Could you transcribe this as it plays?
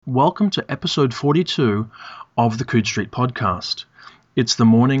welcome to episode 42 of the Coode Street podcast. It's the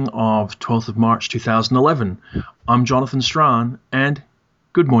morning of 12th of March 2011. I'm Jonathan Strahan, and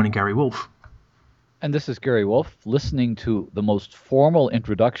good morning, Gary Wolfe. And this is Gary Wolfe, listening to the most formal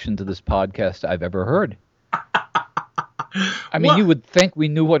introduction to this podcast I've ever heard. I mean, you would think we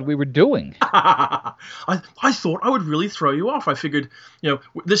knew what we were doing. I thought I would really throw you off. I figured,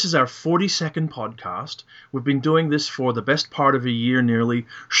 this is our 42nd podcast. We've been doing this for the best part of a year nearly.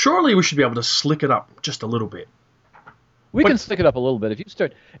 Surely we should be able to slick it up just a little bit. We can slick it up a little bit.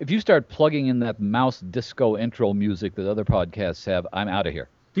 If you start plugging in that mouse disco intro music that other podcasts have, I'm out of here.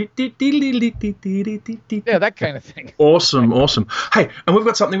 Yeah, that kind of thing. Awesome. Hey, and we've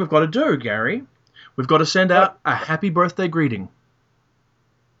got something we've got to do, Gary. We've got to send out a happy birthday greeting.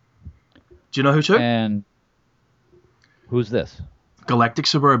 Do you know who to? And who's this? Galactic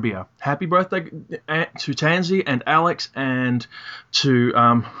Suburbia. Happy birthday to Tansy and Alex and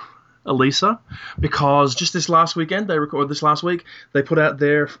to Elisa, because just this last week, they put out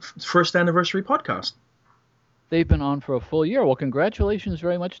their first anniversary podcast. They've been on for a full year. Well, congratulations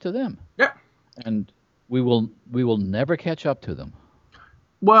very much to them. Yeah. And we will never catch up to them.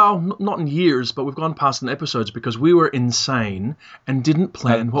 Well, not in years, but we've gone past in episodes because we were insane and didn't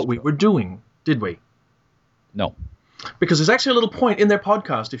plan what we were doing, did we? No. Because there's actually a little point in their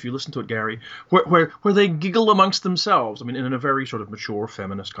podcast, if you listen to it, Gary, where they giggle amongst themselves. I mean, in a very sort of mature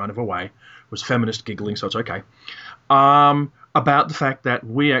feminist kind of a way. It was feminist giggling, so it's okay. About the fact that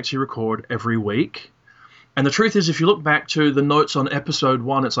we actually record every week. And the truth is, if you look back to the notes on episode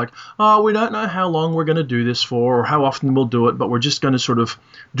 1, it's like, we don't know how long we're going to do this for or how often we'll do it, but we're just going to sort of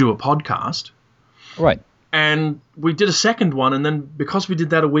do a podcast. Right. And we did a second one, and then because we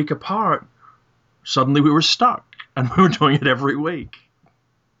did that a week apart, suddenly we were stuck, and we were doing it every week,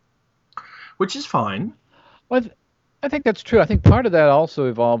 which is fine. Well, I think that's true. I think part of that also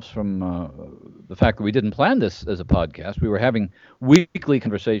evolves from the fact that we didn't plan this as a podcast. We were having weekly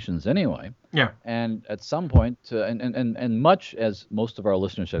conversations anyway. Yeah. And at some point, and much as most of our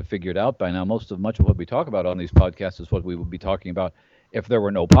listeners have figured out by now, much of what we talk about on these podcasts is what we would be talking about if there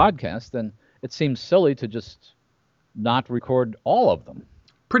were no podcasts. Then it seems silly to just not record all of them.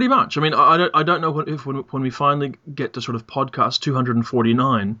 Pretty much. I mean, I don't know if when we finally get to sort of podcast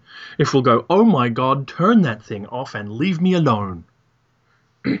 249, if we'll go, oh my God, turn that thing off and leave me alone.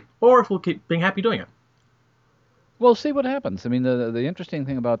 Or if we'll keep being happy doing it. We'll see what happens. I mean, the interesting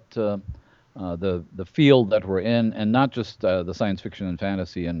thing about the field that we're in, and not just the science fiction and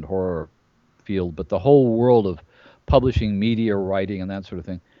fantasy and horror field, but the whole world of publishing, media, writing, and that sort of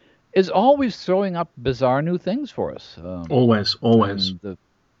thing, is always throwing up bizarre new things for us. Always.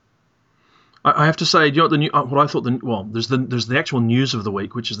 I have to say, there's the actual news of the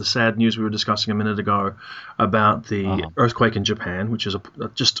week, which is the sad news we were discussing a minute ago about the earthquake in Japan, which is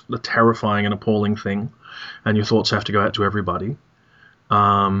just a terrifying and appalling thing, and your thoughts have to go out to everybody.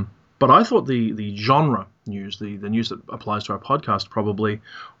 But I thought the genre news, the news that applies to our podcast probably,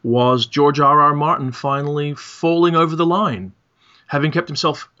 was George R.R. Martin finally falling over the line, having kept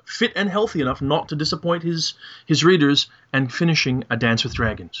himself fit and healthy enough not to disappoint his readers and finishing A Dance with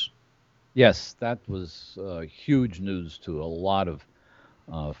Dragons. Yes, that was huge news to a lot of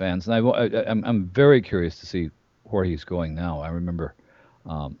fans, and I'm very curious to see where he's going now. I remember,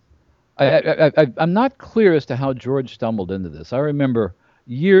 I'm not clear as to how George stumbled into this. I remember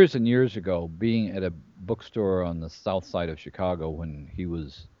years and years ago being at a bookstore on the south side of Chicago when he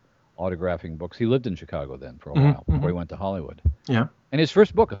was autographing books. He lived in Chicago then for a while before he went to Hollywood. Yeah, and his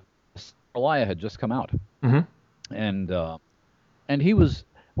first book, Elia, had just come out, and he was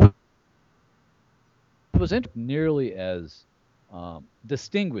nearly as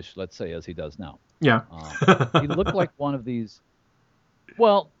distinguished, let's say, as he does now. Yeah. He looked like one of these.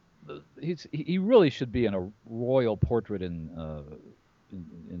 Well, he really should be in a royal portrait in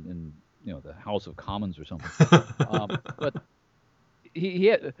the House of Commons or something. But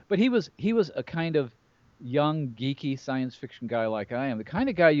he was a kind of young, geeky science fiction guy like I am, the kind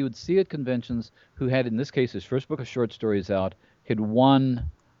of guy you would see at conventions who had, in this case, his first book of short stories out, had won,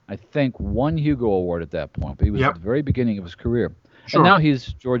 I think, one Hugo Award at that point, but he was at the very beginning of his career. Sure. And now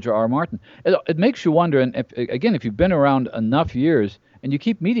he's George R.R. Martin. It makes you wonder, and if you've been around enough years, and you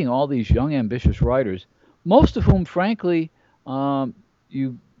keep meeting all these young, ambitious writers, most of whom, frankly,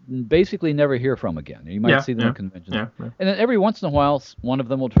 you basically never hear from again. You might see them at conventions. Yeah. And then every once in a while, one of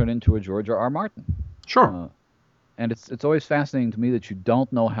them will turn into a George R.R. Martin. Sure. And it's always fascinating to me that you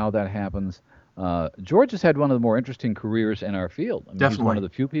don't know how that happens. George has had one of the more interesting careers in our field. I mean, Definitely. He's one of the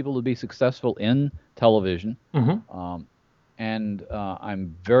few people to be successful in television. and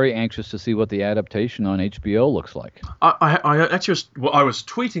I'm very anxious to see what the adaptation on HBO looks like. I actually I was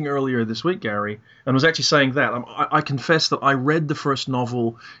tweeting earlier this week, Gary, and was actually saying that I confess that I read the first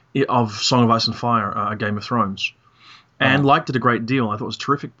novel of Song of Ice and Fire, Game of Thrones, and liked it a great deal. I thought it was a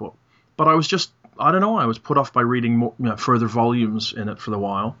terrific book, but I was just, I don't know, I was put off by reading more, further volumes in it for the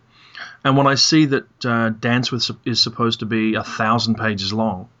while, and when I see that Dance With is supposed to be 1,000 pages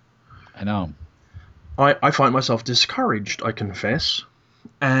long, I know. I find myself discouraged, I confess,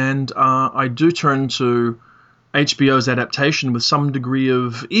 and I do turn to HBO's adaptation with some degree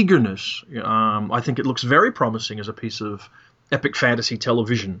of eagerness. I think it looks very promising as a piece of epic fantasy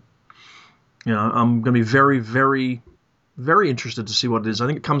television. I'm going to be very, very, very interested to see what it is. I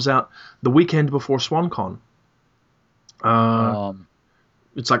think it comes out the weekend before SwanCon.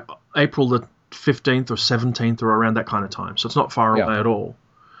 It's like April the 15th or 17th or around that kind of time, so it's not far away at all.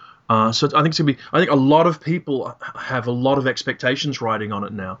 So I think it's gonna be. I think a lot of people have a lot of expectations riding on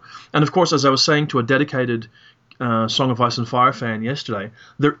it now, and of course, as I was saying to a dedicated Song of Ice and Fire fan yesterday,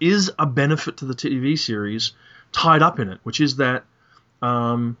 there is a benefit to the TV series tied up in it, which is that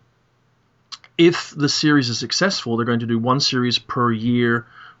if the series is successful, they're going to do one series per year,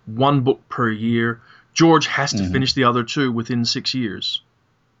 one book per year. George has to finish the other two within 6 years.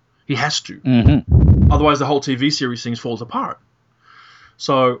 He has to, otherwise the whole TV series thing falls apart.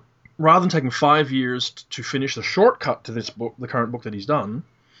 So, rather than taking 5 years to finish the shortcut to this book, the current book that he's done,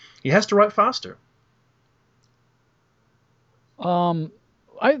 he has to write faster.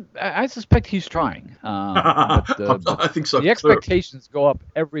 I suspect he's trying. I think so. The expectations go up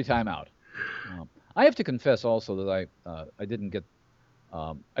every time out. I have to confess also that I didn't get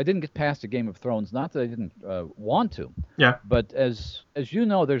past a Game of Thrones. Not that I didn't want to. Yeah. But as you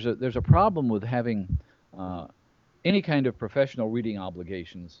know, there's a problem with having any kind of professional reading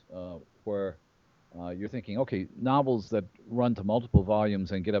obligations where you're thinking, okay, novels that run to multiple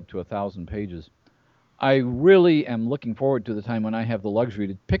volumes and get up to 1,000 pages. I really am looking forward to the time when I have the luxury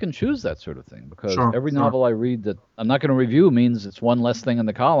to pick and choose that sort of thing, because every novel I read that I'm not going to review means it's one less thing in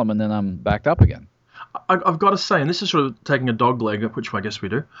the column, and then I'm backed up again. I've got to say, and this is sort of taking a dog leg, which I guess we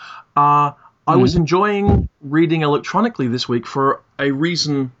do, I was enjoying reading electronically this week for a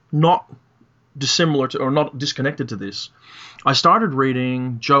reason not dissimilar to, or not disconnected to this. I started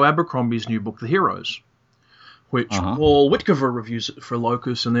reading Joe Abercrombie's new book, The Heroes, which Paul Whitcover reviews it for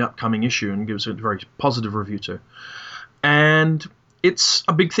Locus in the upcoming issue and gives it a very positive review to. And it's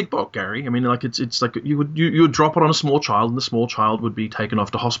a big, thick book, Gary. I mean, like it's like you would drop it on a small child, and the small child would be taken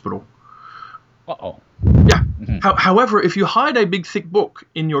off to hospital. Yeah. However, if you hide a big, thick book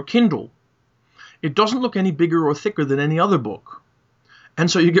in your Kindle, it doesn't look any bigger or thicker than any other book. And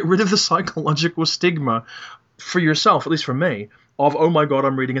so you get rid of the psychological stigma for yourself, at least for me, of, oh my God,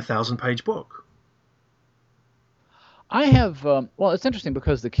 I'm reading a 1,000-page book. I have, well, it's interesting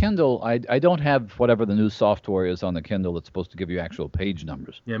because the Kindle, I don't have whatever the new software is on the Kindle that's supposed to give you actual page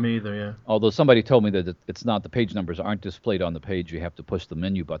numbers. Yeah, me either, yeah. Although somebody told me that it's not, the page numbers aren't displayed on the page. You have to push the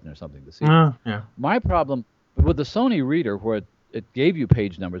menu button or something to see them. Yeah. My problem with the Sony Reader, where it gave you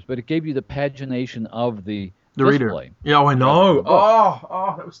page numbers, but it gave you the pagination of the display. Reader. Yeah, I know.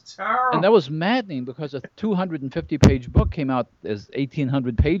 Oh, that was terrible. And that was maddening because a 250-page book came out as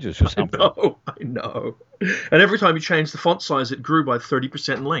 1,800 pages or something. I know. And every time you changed the font size, it grew by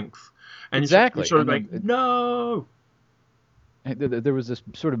 30% in length. And exactly. You're sort of like, no. There was this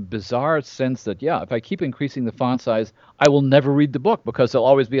sort of bizarre sense that, yeah, if I keep increasing the font size, I will never read the book because there'll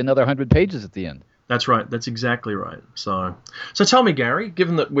always be another 100 pages at the end. That's right. That's exactly right. So tell me, Gary,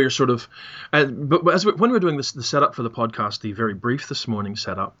 given that we're sort of, but when we were doing the setup for the podcast, the very brief this morning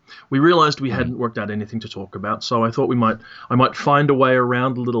setup, we realized we hadn't worked out anything to talk about. So I thought I might find a way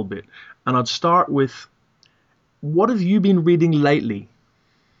around a little bit, and I'd start with, what have you been reading lately?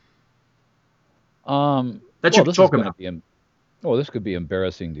 That you can talk about. This could be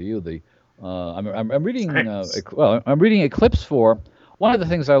embarrassing to you. I'm reading. I'm reading Eclipse 4. One of the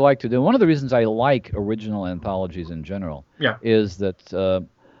things I like to do, one of the reasons I like original anthologies in general, is that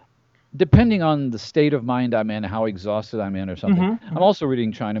depending on the state of mind I'm in, how exhausted I'm in or something, I'm also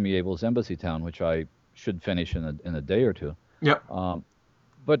reading China Mieville's Embassy Town, which I should finish in a day or two. Yep.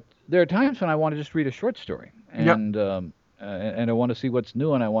 But there are times when I want to just read a short story, and I want to see what's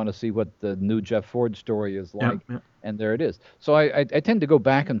new, and I want to see what the new Jeff Ford story is like, and there it is. So I tend to go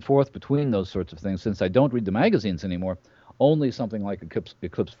back and forth between those sorts of things since I don't read the magazines anymore. Only something like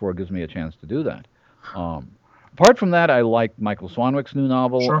Eclipse 4 gives me a chance to do that. Apart from that, I like Michael Swanwick's new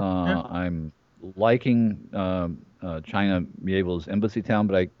novel. Sure. I'm liking China Mieville's Embassy Town,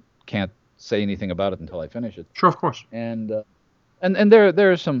 but I can't say anything about it until I finish it. Sure, of course. And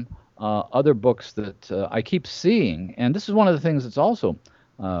there are some other books that I keep seeing, and this is one of the things that's also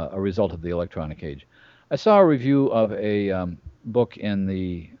a result of the electronic age. I saw a review of a book in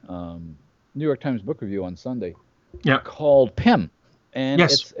the New York Times Book Review on Sunday Yeah. called Pym, and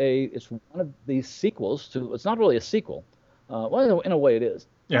Yes. it's one of these sequels to. It's not really a sequel. Well, in a way, it is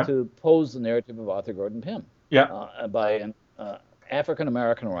Yeah. to pose the narrative of Arthur Gordon Pym. Yeah. By an African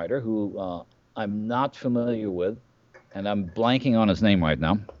American writer who I'm not familiar with, and I'm blanking on his name right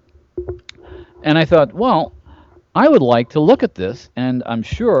now. And I thought, well, I would like to look at this, and I'm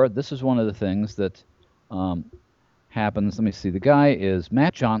sure this is one of the things that happens. Let me see. The guy is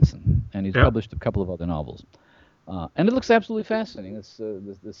Matt Johnson, and he's Yeah. published a couple of other novels. And it looks absolutely fascinating.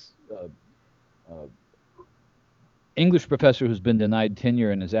 This English professor who's been denied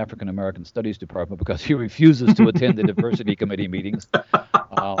tenure in his African American Studies department because he refuses to attend the diversity committee meetings.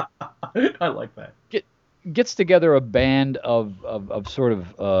 I like that. Gets together a band of sort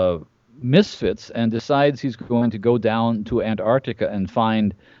of misfits and decides he's going to go down to Antarctica and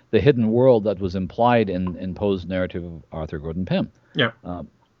find the hidden world that was implied in Poe's narrative of Arthur Gordon Pym. Yeah.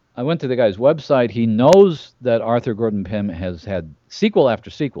 I went to the guy's website. He knows that Arthur Gordon Pym has had sequel after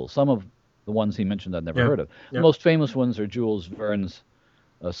sequel. Some of the ones he mentioned I'd never heard of. Yeah. The most famous ones are Jules Verne's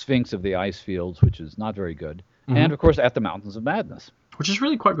Sphinx of the Ice Fields, which is not very good, and of course At the Mountains of Madness, which is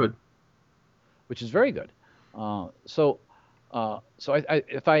really quite good. Which is very good. So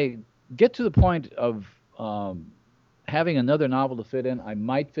if I get to the point of having another novel to fit in, I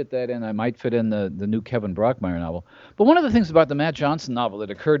might fit that in. I might fit in the new Kevin Brockmeyer novel. But one of the things about the Matt Johnson novel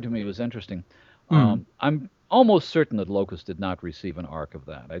that occurred to me was interesting. I'm almost certain that Locust did not receive an arc of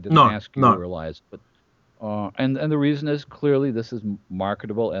that. I didn't ask you or Elias, but and the reason is clearly this is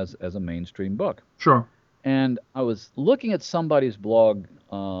marketable as a mainstream book. Sure. And I was looking at somebody's blog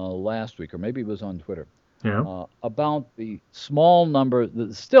last week, or maybe it was on Twitter, about the small number,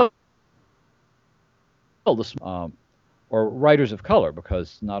 or writers of color,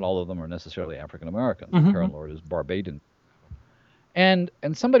 because not all of them are necessarily African Americans. Karen Lord is Barbadian. And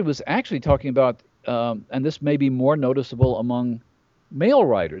somebody was actually talking about, and this may be more noticeable among male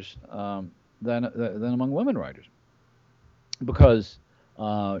writers than among women writers, because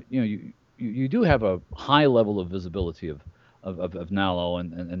you do have a high level of visibility of Nallo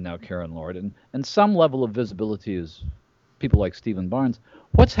and now Karen Lord, and some level of visibility is people like Stephen Barnes.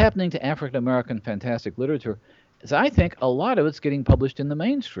 What's happening to African American fantastic literature is, I think, a lot of it's getting published in the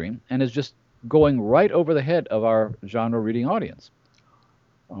mainstream and is just going right over the head of our genre reading audience.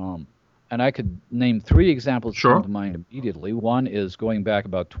 And I could name 3 examples that come to mind immediately. One is going back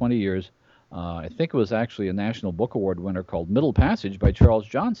about 20 years. I think it was actually a National Book Award winner, called Middle Passage by Charles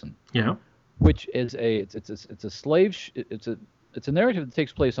Johnson. Yeah. Which is it's a narrative that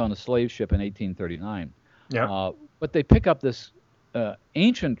takes place on a slave ship in 1839. Yeah. But they pick up this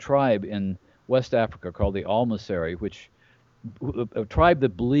ancient tribe in West Africa called the Almaseri, which a tribe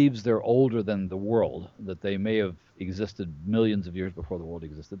that believes they're older than the world, that they may have existed millions of years before the world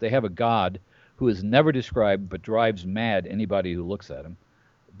existed. They have a god who is never described but drives mad anybody who looks at him.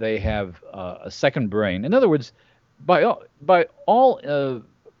 They have a second brain. In other words, by all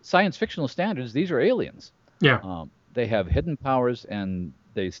science fictional standards, these are aliens. Yeah. They have hidden powers, and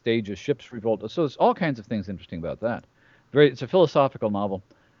they stage a ship's revolt. So there's all kinds of things interesting about that. It's a philosophical novel.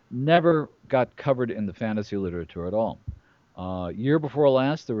 Never got covered in the fantasy literature at all. Year before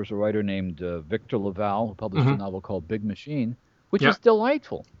last, there was a writer named Victor Laval who published a novel called Big Machine, which is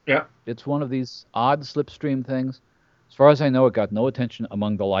delightful. Yeah. It's one of these odd slipstream things. As far as I know, it got no attention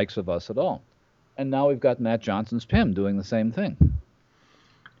among the likes of us at all. And now we've got Matt Johnson's Pym doing the same thing.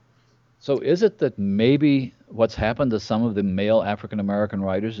 So is it that maybe what's happened to some of the male African-American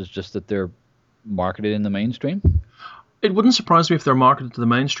writers is just that they're marketed in the mainstream? It wouldn't surprise me if they're marketed to the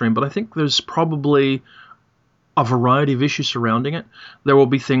mainstream, but I think there's probably a variety of issues surrounding it. There will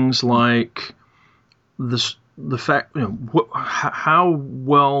be things like the fact, how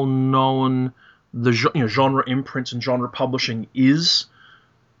well known the genre imprints and genre publishing is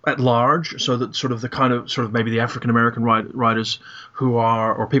at large, so that sort of maybe the African American writers who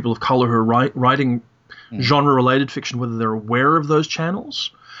are, or people of color who are writing genre related fiction, whether they're aware of those channels,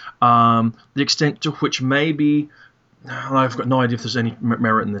 the extent to which maybe, I've got no idea if there's any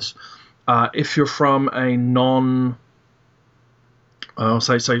merit in this. If you're from a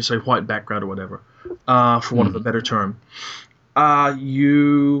say white background or whatever, for want of a better term,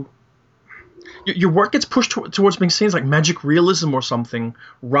 your work gets pushed towards being seen as like magic realism or something,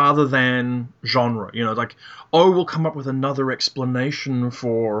 rather than genre. We'll come up with another explanation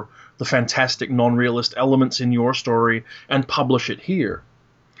for the fantastic non-realist elements in your story and publish it here.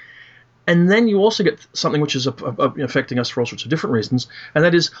 And then you also get something which is affecting us for all sorts of different reasons, and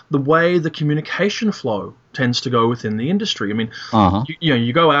that is the way the communication flow tends to go within the industry. I mean,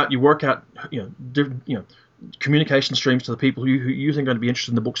 you go out, you work out, communication streams to the people who you think are going to be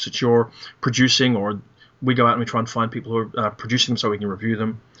interested in the books that you're producing, or we go out and we try and find people who are producing them so we can review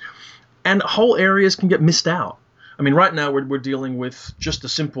them. And whole areas can get missed out. I mean, right now we're dealing with just the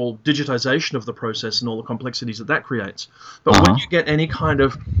simple digitization of the process and all the complexities that creates. But when you get any kind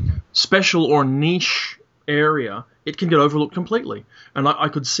of special or niche area, it can get overlooked completely. And I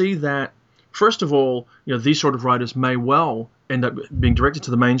could see that, first of all, these sort of writers may well end up being directed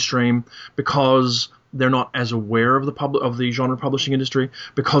to the mainstream because they're not as aware of the genre publishing industry,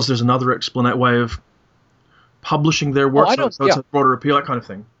 because there's another way of publishing their work, so it's a broader appeal, that kind of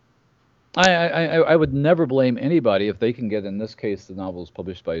thing. I would never blame anybody if they can get, in this case, the novels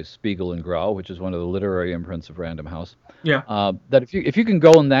published by Spiegel and Grau, which is one of the literary imprints of Random House. Yeah. That if you can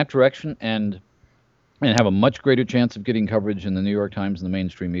go in that direction and have a much greater chance of getting coverage in the New York Times and the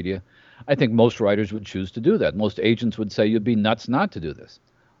mainstream media, I think most writers would choose to do that. Most agents would say you'd be nuts not to do this.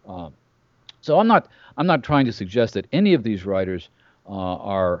 So I'm not trying to suggest that any of these writers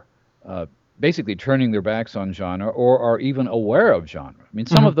are basically turning their backs on genre or are even aware of genre. I mean,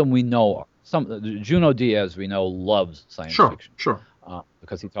 some of them we know are. Junot Diaz, we know, loves science fiction. Sure.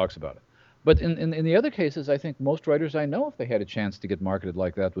 Because he talks about it. But in the other cases, I think most writers I know, if they had a chance to get marketed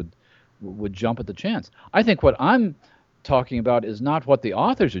like that, would jump at the chance. I think what I'm talking about is not what the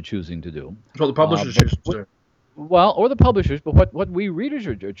authors are choosing to do. It's what the publishers choose to do. Well, or the publishers, but what we readers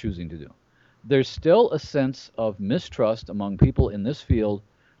are choosing to do. There's still a sense of mistrust among people in this field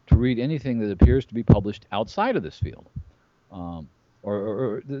to read anything that appears to be published outside of this field,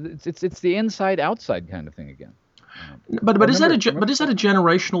 or it's the inside outside kind of thing again. But is that a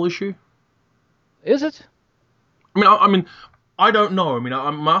generational issue? Is it? I mean, I don't know. I mean,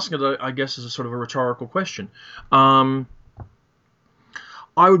 I'm asking it, I guess, as a sort of a rhetorical question. I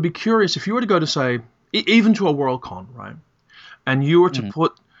would be curious if you were to go to, say, even to a Worldcon, right, and you were to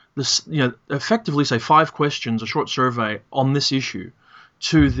put this, effectively say 5 questions, a short survey on this issue,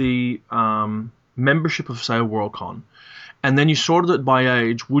 to the membership of, say, a Worldcon, and then you sorted it by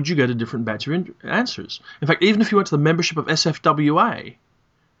age, would you get a different batch of answers? In fact, even if you went to the membership of SFWA,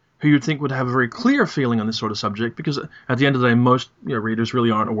 who you'd think would have a very clear feeling on this sort of subject, because at the end of the day, most readers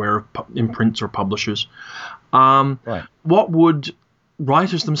really aren't aware of imprints or publishers. Right. What would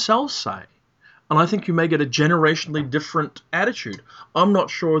writers themselves say? And I think you may get a generationally different attitude. I'm not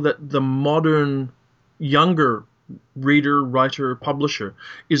sure that the modern, younger reader, writer, publisher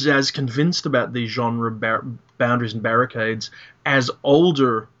is as convinced about these genre boundaries and barricades as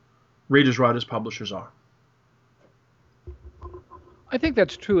older readers, writers, publishers are. I think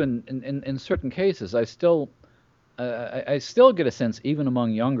that's true in certain cases. I still get a sense, even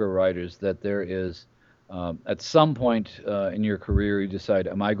among younger writers, that there is at some point in your career you decide,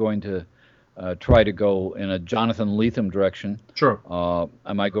 am I going to try to go in a Jonathan Lethem direction? Sure.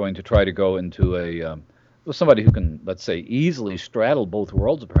 Am I going to try to go into somebody who can, let's say, easily straddle both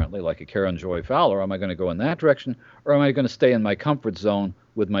worlds, apparently, like a Karen Joy Fowler? Am I going to go in that direction, or am I going to stay in my comfort zone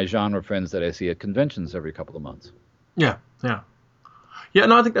with my genre friends that I see at conventions every couple of months? Yeah.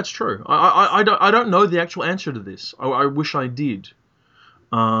 No, I think that's true. I don't know the actual answer to this. I wish I did.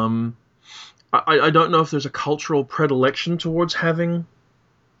 I don't know if there's a cultural predilection towards having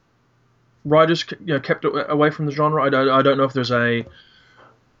writers kept away from the genre. I don't know if there's I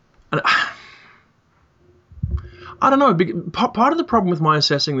don't know. Part of the problem with my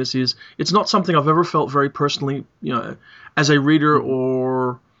assessing this is it's not something I've ever felt very personally, as a reader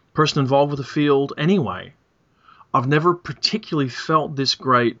or person involved with the field anyway. I've never particularly felt this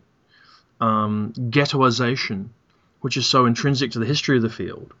great ghettoization, which is so intrinsic to the history of the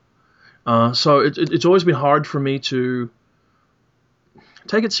field. So it's always been hard for me to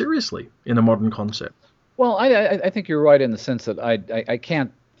take it seriously in a modern concept. Well, I think you're right in the sense that I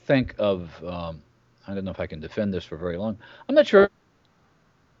can't think of... I don't know if I can defend this for very long. I'm not sure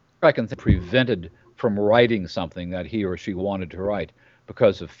I can think prevented from writing something that he or she wanted to write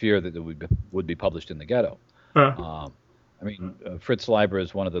because of fear that it would be published in the ghetto. Fritz Leiber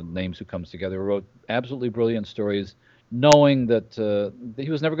is one of the names who comes together, who wrote absolutely brilliant stories, knowing that he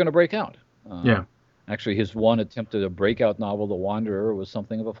was never going to break out. Actually, his one attempt at a breakout novel, The Wanderer, was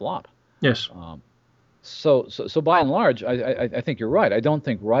something of a flop. Yes. So by and large, I think you're right. I don't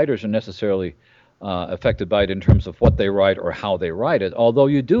think writers are necessarily affected by it in terms of what they write or how they write it, although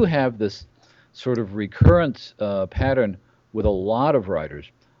you do have this sort of recurrent pattern with a lot of writers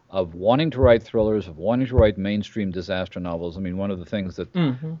of wanting to write thrillers, of wanting to write mainstream disaster novels. I mean, one of the things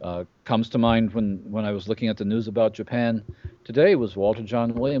that comes to mind when I was looking at the news about Japan today was Walter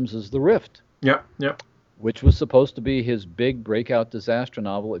John Williams's The Rift. Yep, yep. Which was supposed to be his big breakout disaster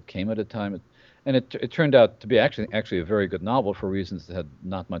novel. It came at a time, and it turned out to be actually a very good novel for reasons that had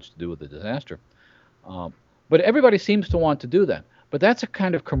not much to do with the disaster. But everybody seems to want to do that. But that's a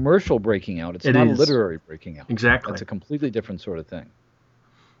kind of commercial breaking out. It's not a literary breaking out. Exactly. It's a completely different sort of thing.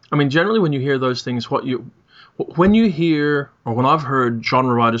 I mean, generally when you hear those things, when you hear, or when I've heard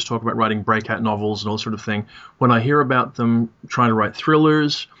genre writers talk about writing breakout novels and all sort of thing, when I hear about them trying to write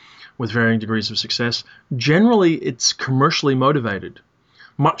thrillers with varying degrees of success, generally it's commercially motivated,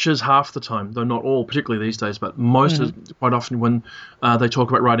 much as half the time, though not all, particularly these days, but most quite often when they talk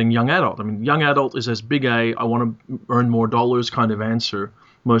about writing young adult. I mean, young adult is as big a I want to earn more dollars kind of answer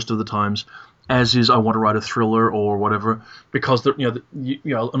most of the times as is I want to write a thriller or whatever, because an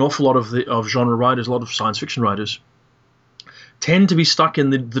awful lot of genre writers, a lot of science fiction writers, tend to be stuck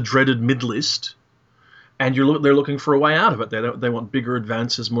in the dreaded mid-list. And they're looking for a way out of it. They want bigger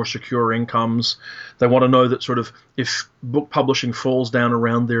advances, more secure incomes. They want to know that sort of if book publishing falls down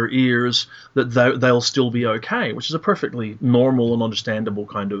around their ears, that they'll still be okay, which is a perfectly normal and understandable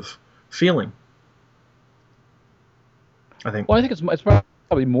kind of feeling, I think. Well, I think it's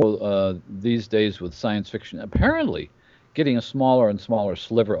probably more these days with science fiction apparently getting a smaller and smaller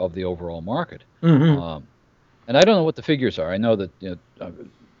sliver of the overall market. And I don't know what the figures are. I know that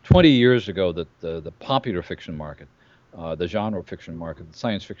 20 years ago that the popular fiction market, the genre fiction market, the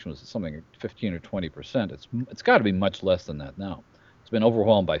science fiction was something like 15 or 20%. It's got to be much less than that now. It's been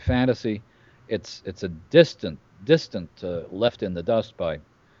overwhelmed by fantasy. It's a distant left in the dust by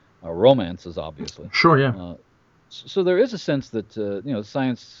romances, obviously. Sure, yeah. So there is a sense that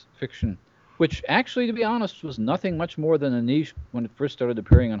science fiction, which actually, to be honest, was nothing much more than a niche when it first started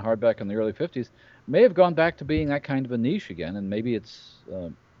appearing on hardback in the early 50s, may have gone back to being that kind of a niche again, and maybe it's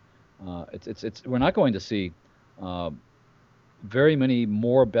we're not going to see very many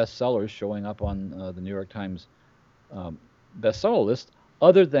more bestsellers showing up on the New York Times bestseller list,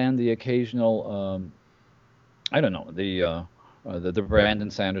 other than the occasional I don't know, the Brandon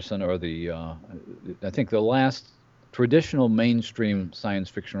Sanderson or I think the last traditional mainstream science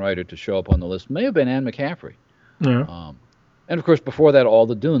fiction writer to show up on the list may have been Anne McCaffrey. Yeah. And of course before that all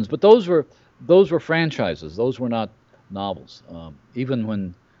the Dunes, but those were franchises. Those were not novels. Even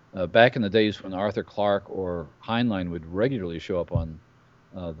when back in the days when Arthur Clarke or Heinlein would regularly show up on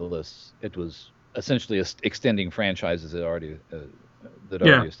the lists, it was essentially extending franchises that already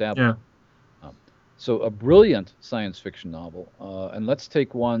established. Yeah. So a brilliant science fiction novel, and let's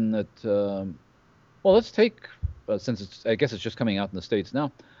take one that, since I guess it's just coming out in the States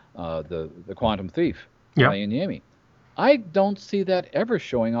now, the Quantum Thief by Ian Yamey. I don't see that ever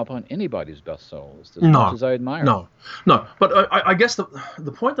showing up on anybody's bestseller list as much as I admire. No. But I guess the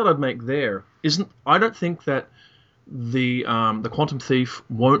point that I'd make there isn't. I don't think that the Quantum Thief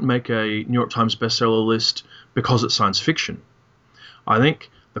won't make a New York Times bestseller list because it's science fiction. I think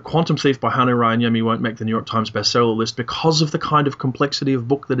the Quantum Thief by Hannu Rajaniemi won't make the New York Times bestseller list because of the kind of complexity of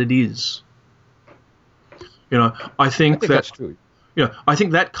book that it is. I think that's true. I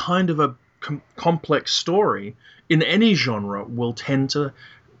think that kind of a complex story in any genre will tend to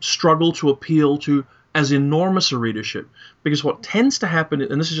struggle to appeal to as enormous a readership, because what tends to happen,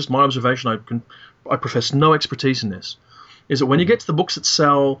 and this is just my observation, I profess no expertise in this, is that when you get to the books that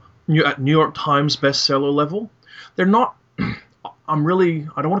sell at New York Times bestseller level, they're not, I don't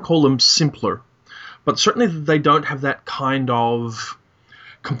want to call them simpler, but certainly they don't have that kind of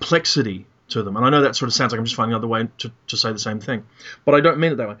complexity to them. And I know that sort of sounds like I'm just finding another way to say the same thing, but I don't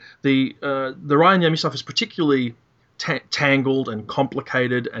mean it that way. The Rajaniemi stuff is particularly tangled and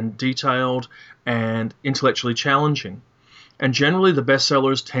complicated and detailed and intellectually challenging, and generally the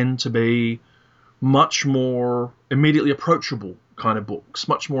bestsellers tend to be much more immediately approachable kind of books,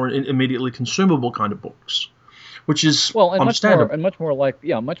 much more immediately consumable kind of books, which is understandable. Much more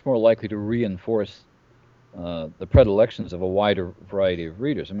likely to reinforce the predilections of a wider variety of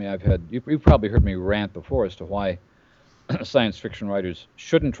readers. I mean, you've probably heard me rant before as to why science fiction writers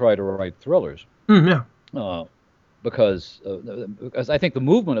shouldn't try to write thrillers. Because I think the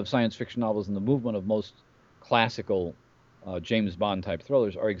movement of science fiction novels and the movement of most classical James Bond type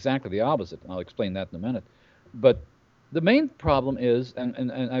thrillers are exactly the opposite. And I'll explain that in a minute. But the main problem is,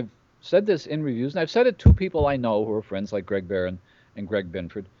 and I've said this in reviews, and I've said it to people I know who are friends like Greg Barron and Greg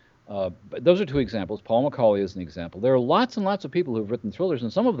Binford. But those are two examples. Paul Macaulay is an example. There are lots and lots of people who've written thrillers,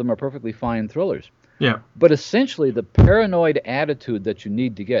 and some of them are perfectly fine thrillers. Yeah. But essentially, the paranoid attitude that you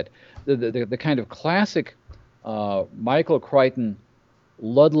need to get, the kind of classic Michael Crichton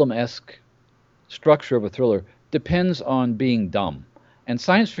Ludlum-esque structure of a thriller depends on being dumb. And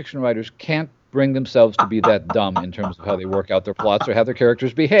science fiction writers can't bring themselves to be that dumb in terms of how they work out their plots or how their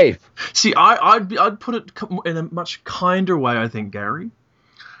characters behave. See, I'd put it in a much kinder way, I think, Gary.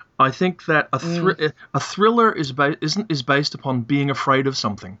 I think that a thriller is based upon being afraid of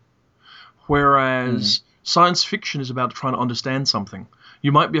something, whereas science fiction is about trying to understand something.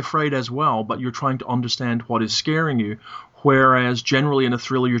 You might be afraid as well, but you're trying to understand what is scaring you, whereas generally in a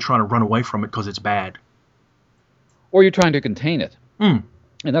thriller you're trying to run away from it because it's bad. Or you're trying to contain it.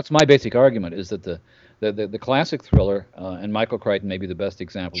 And that's my basic argument, is that the classic thriller, and Michael Crichton may be the best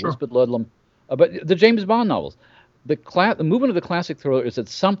example, Elizabeth Ludlum, but the James Bond novels, the movement of the classic thriller is that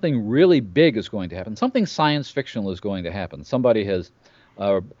something really big is going to happen, something science fictional is going to happen. Somebody has,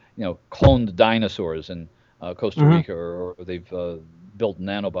 cloned dinosaurs in Costa Rica, or they've built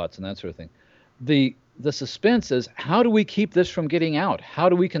nanobots and that sort of thing. The suspense is, how do we keep this from getting out? How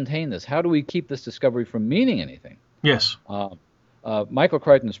do we contain this? How do we keep this discovery from meaning anything? Yes. Michael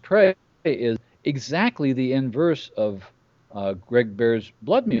Crichton's Prey is exactly the inverse of Greg Bear's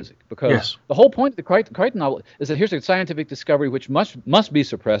Blood Music, because the whole point of the Crichton novel is that here's a scientific discovery which must be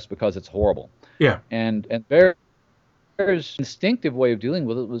suppressed because it's horrible. Yeah. And Bear's instinctive way of dealing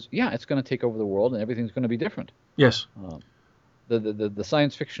with it was, it's going to take over the world and everything's going to be different. Yes. The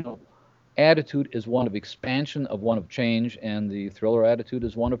science fictional attitude is one of expansion, of one of change, and the thriller attitude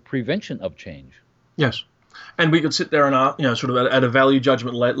is one of prevention of change. Yes. And we could sit there and, sort of at a value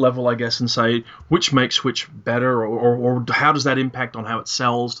judgment level, I guess, and say which makes which better, or how does that impact on how it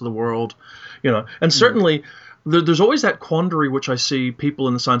sells to the world, And certainly there's always that quandary which I see people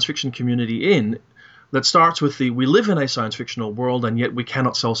in the science fiction community in, that starts with we live in a science fictional world and yet we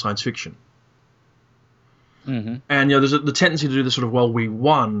cannot sell science fiction. And there's the tendency to do this sort of, well, we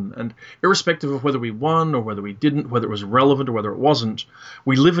won, and irrespective of whether we won or whether we didn't, whether it was relevant or whether it wasn't,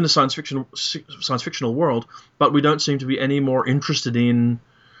 we live in a science fictional world, but we don't seem to be any more interested in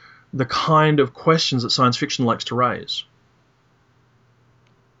the kind of questions that science fiction likes to raise.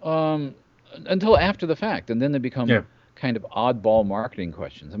 Until after the fact, and then they become kind of oddball marketing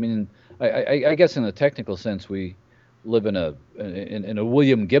questions. I mean, I guess in a technical sense, we live in a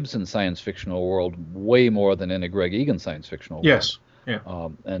William Gibson science fictional world way more than in a Greg Egan science fictional world. Yes. Yeah.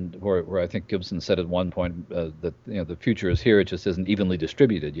 And where I think Gibson said at one point that the future is here, it just isn't evenly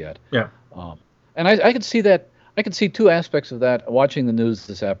distributed yet. Yeah. And I could see that. I could see two aspects of that watching the news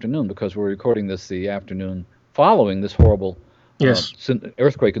this afternoon, because we're recording this the afternoon following this horrible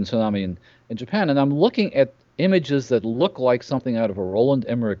earthquake and tsunami in Japan, and I'm looking at images that look like something out of a Roland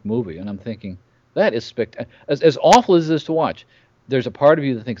Emmerich movie, and I'm thinking, that is spectacular. As awful as it is to watch, there's a part of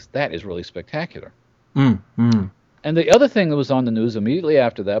you that thinks that is really spectacular. And the other thing that was on the news immediately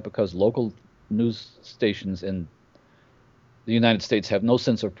after that, because local news stations in the United States have no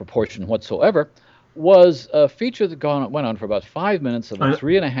sense of proportion whatsoever, was a feature that went on for about 5 minutes of a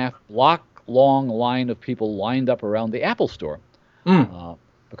 3.5 block long line of people lined up around the Apple store.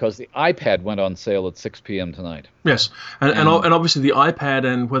 Because the iPad went on sale at 6 p.m. tonight. Yes, and obviously the iPad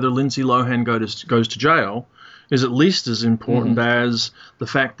and whether Lindsay Lohan goes to jail is at least as important as the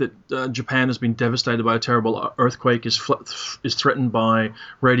fact that Japan has been devastated by a terrible earthquake, is threatened by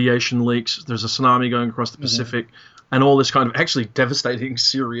radiation leaks. There's a tsunami going across the Pacific, and all this kind of actually devastating,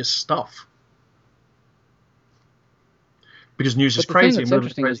 serious stuff. Because news is crazy.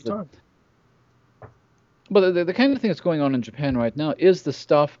 But the kind of thing that's going on in Japan right now is the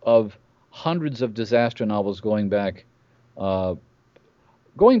stuff of hundreds of disaster novels going back at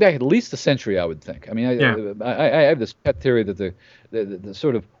least a century, I would think. I mean, I have this pet theory that the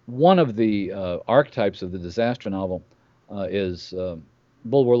sort of one of the archetypes of the disaster novel is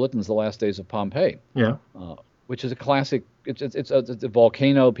Bulwer Lytton's The Last Days of Pompeii. Which is a classic. It's a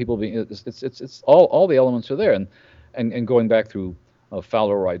volcano. People being it's all the elements are there, and going back through.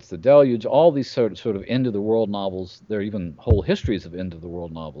 Fowler writes The Deluge, all these sort of end-of-the-world novels. There are even whole histories of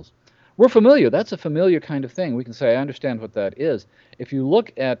end-of-the-world novels. We're familiar. That's a familiar kind of thing. We can say, I understand what that is. If you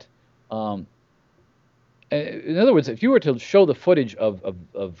look at, in other words, if you were to show the footage of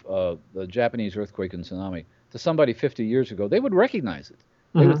the Japanese earthquake and tsunami to somebody 50 years ago, they would recognize it.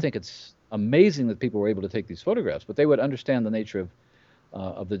 They would think it's amazing that people were able to take these photographs, but they would understand the nature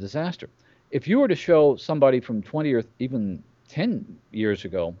of the disaster. If you were to show somebody from 20 or even 10 years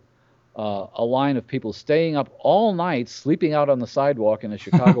ago, a line of people staying up all night, sleeping out on the sidewalk in a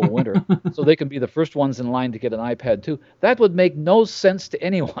Chicago winter, so they can be the first ones in line to get an iPad too. That would make no sense to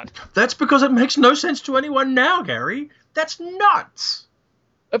anyone. That's because it makes no sense to anyone now, Gary. That's nuts.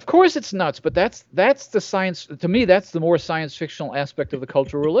 Of course it's nuts, but that's the science. To me, that's the more science fictional aspect of the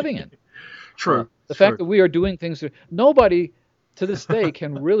culture we're living in. True. The fact that we are doing things. Nobody to this day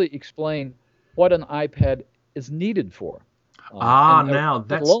can really explain what an iPad is needed for. And Now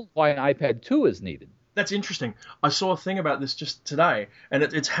let alone why an iPad 2 is needed. That's interesting. I saw a thing about this just today, and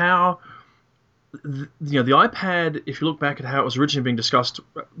it's how the iPad. If you look back at how it was originally being discussed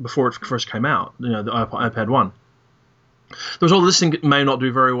before it first came out, the iPad 1. There was all this thing that may not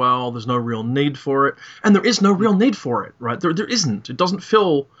do very well. There's no real need for it, and there is no real need for it, right? There isn't. It doesn't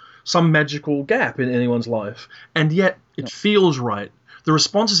fill some magical gap in anyone's life, and yet it feels right. The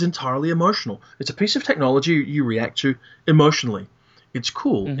response is entirely emotional. It's a piece of technology you react to emotionally. It's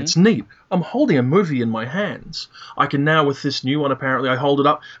cool. Mm-hmm. It's neat. I'm holding a movie in my hands. I can now, with this new one, apparently, I hold it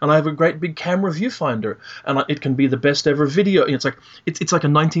up and I have a great big camera viewfinder, and it can be the best ever video. It's like a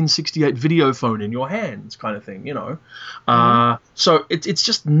 1968 video phone in your hands, kind of thing, Mm-hmm. So it's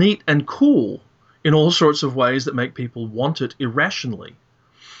just neat and cool in all sorts of ways that make people want it irrationally,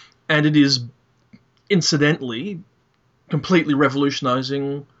 and it is incidentally completely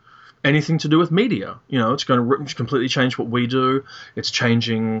revolutionizing anything to do with media. It's going to completely change what we do. It's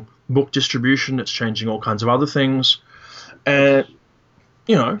changing book distribution. It's changing all kinds of other things. And,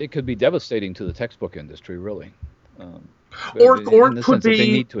 it could be devastating to the textbook industry, really. Or it could be.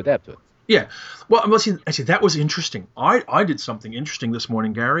 They need to adapt to it. Yeah. Well, see, that was interesting. I did something interesting this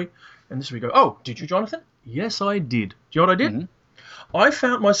morning, Gary. And this we go, oh, did you, Jonathan? Yes, I did. Do you know what I did? Mm-hmm. I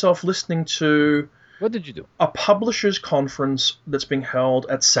found myself listening to... What did you do? A publishers conference that's being held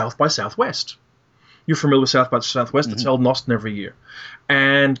at South by Southwest. You're familiar with South by Southwest? Mm-hmm. It's held in Austin every year.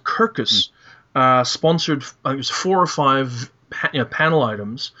 And Kirkus sponsored, I think it was 4 or 5 panel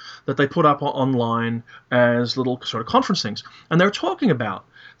items that they put up online as little sort of conference things. And they're talking about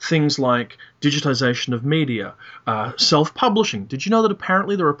things like digitization of media, self-publishing. Did you know that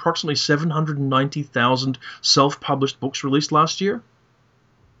apparently there are approximately 790,000 self-published books released last year?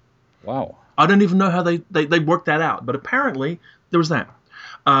 Wow. I don't even know how they worked that out, but apparently there was that.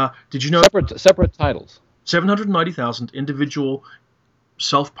 Did you know separate titles? 790,000 individual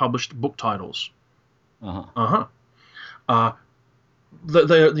self-published book titles. They're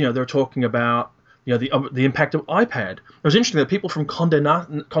talking about the impact of iPad. It was interesting that people from Condé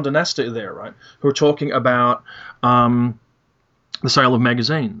Nast there, right, who are talking about the sale of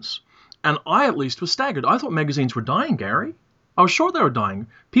magazines, and I at least was staggered. I thought magazines were dying, Gary. I was sure they were dying.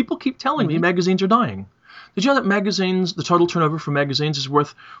 People keep telling me magazines are dying. Did you know that the total turnover for magazines is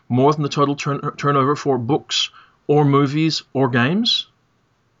worth more than the total turnover for books or movies or games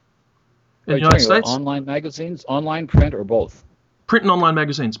in the United States? Online magazines, online print, or both? Print and online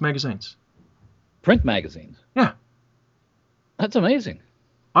magazines. Print magazines? Yeah. That's amazing.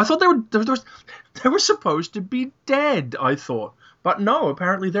 I thought they were supposed to be dead, I thought. But no,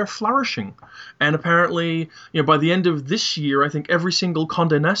 apparently they're flourishing. And apparently, by the end of this year, I think every single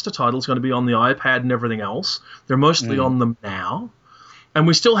Condé Nast title is going to be on the iPad and everything else. They're mostly on them now. And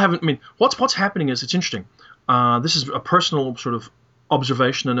we still haven't, what's happening is, it's interesting. This is a personal sort of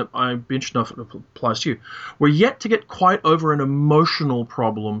observation, and I'd be interested if it applies to you. We're yet to get quite over an emotional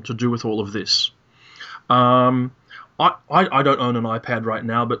problem to do with all of this. I don't own an iPad right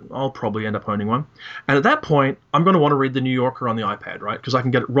now, but I'll probably end up owning one. And at that point, I'm going to want to read The New Yorker on the iPad, right? Because I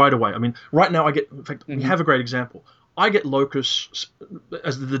can get it right away. Right now in fact, we have a great example. I get Locus,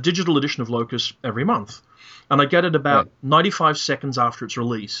 as the digital edition of Locus, every month. And I get it about 95 seconds after it's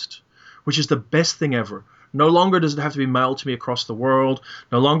released, which is the best thing ever. No longer does it have to be mailed to me across the world.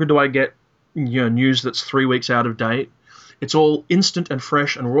 No longer do I get news that's 3 weeks out of date. It's all instant and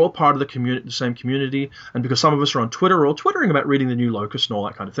fresh, and we're all part of the same community. And because some of us are on Twitter, we're all twittering about reading the new Locus and all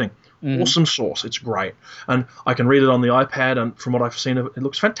that kind of thing. Awesome source. It's great. And I can read it on the iPad, and from what I've seen of it, it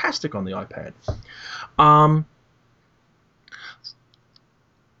looks fantastic on the iPad.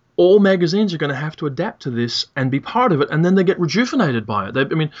 All magazines are going to have to adapt to this and be part of it, and then they get rejuvenated by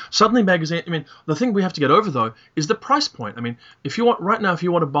it. Suddenly the thing we have to get over, though, is the price point. If you want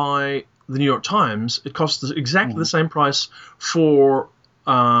to buy the New York Times, it costs exactly the same price for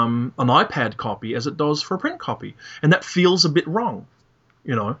an iPad copy as it does for a print copy, and that feels a bit wrong,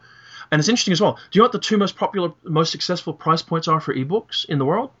 And it's interesting as well. Do you know what the 2 most popular, most successful price points are for ebooks in the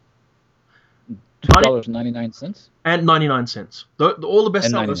world? $2.99 and 99 cents. All the best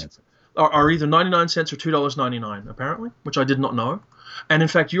sellers are either 99 cents or $2.99, apparently, which I did not know. And in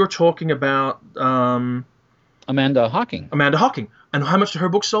fact, you're talking about Amanda Hocking. And how much do her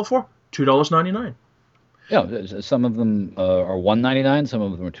books sell for? $2.99. Yeah, some of them are $1.99, some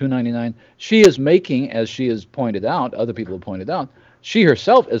of them are $2.99. She is making, as she has pointed out, other people have pointed out, she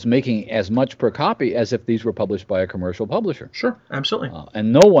herself is making as much per copy as if these were published by a commercial publisher. Sure, absolutely.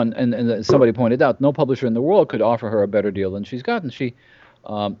 And no one, and somebody pointed out, no publisher in the world could offer her a better deal than she's gotten.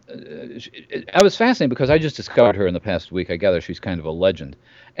 I was fascinated because I just discovered her in the past week. I gather she's kind of a legend,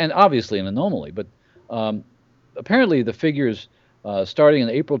 and obviously an anomaly. But um, apparently, the figures starting in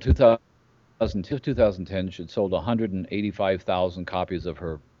April 2010, she had sold 185,000 copies of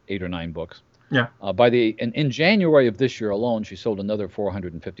her 8 or 9 books. Yeah. In January of this year alone, she sold another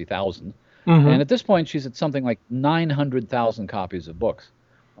 450,000, and Mm-hmm. at this point, she's at something like 900,000 copies of books.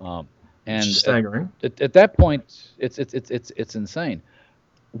 Um, Which is and staggering. at that point, it's insane.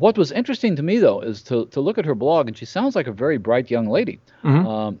 What was interesting to me, though, is to look at her blog, and she sounds like a very bright young lady. Mm-hmm.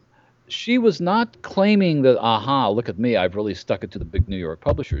 Um, she was not claiming that, aha, look at me, I've really stuck it to the big New York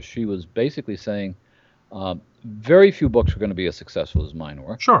publishers. She was basically saying very few books are going to be as successful as mine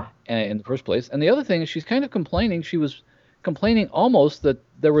were Sure. in the first place. And the other thing is she's kind of complaining. She was complaining almost that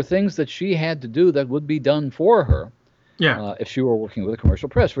there were things that she had to do that would be done for her Yeah. if she were working with a commercial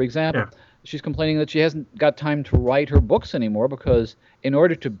press. For example, Yeah. she's complaining that she hasn't got time to write her books anymore because in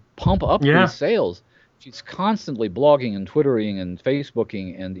order to pump up Yeah. these sales, she's constantly blogging and twittering and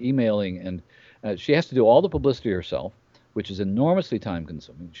Facebooking and emailing, and she has to do all the publicity herself, which is enormously time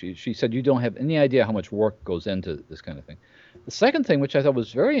consuming. She said you don't have any idea how much work goes into this kind of thing. The second thing, which I thought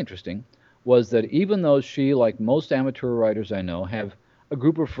was very interesting, was that even though she, like most amateur writers I know, have a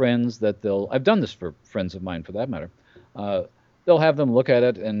group of friends that I've done this for friends of mine for that matter, uh, they'll have them look at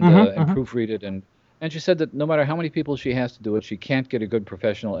it Mm-hmm. and Mm-hmm. proofread it, and she said that no matter how many people she has to do it, she can't get a good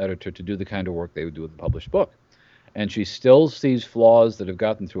professional editor to do the kind of work they would do with a published book, and she still sees flaws that have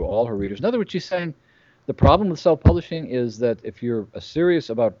gotten through all her readers. In other words, she's saying the problem with self-publishing is that if you're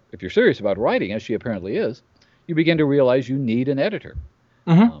serious about writing, as she apparently is, you begin to realize you need an editor,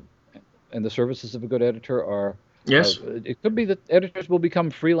 Mm-hmm. um, and the services of a good editor are. Yes. It could be that editors will become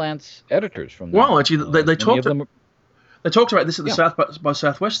freelance editors from now Well, on. actually, As many of them. they talked about this at the Yeah. South by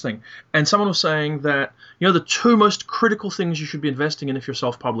Southwest thing, and someone was saying that the 2 most critical things you should be investing in if you're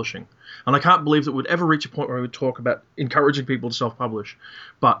self-publishing, and I can't believe that we'd ever reach a point where we would talk about encouraging people to self-publish,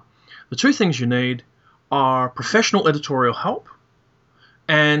 but the 2 things you need are professional editorial help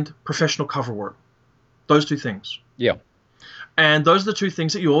and professional cover work. Those 2 things. Yeah. And those are the 2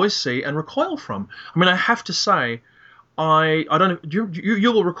 things that you always see and recoil from. I mean, I have to say, I don't know,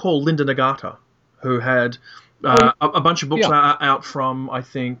 you will recall Linda Nagata, who had a bunch of books Yeah. out from, I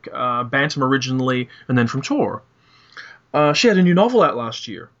think, Bantam originally, and then from Tor. She had a new novel out last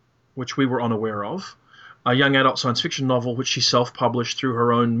year, which we were unaware of, a young adult science fiction novel which she self-published through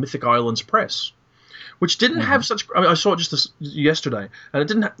her own Mythic Islands press, which didn't have such. I mean, I saw it just yesterday, and it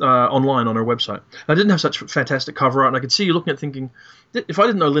didn't online on her website. And it didn't have such fantastic cover art, and I could see you looking at it thinking, if I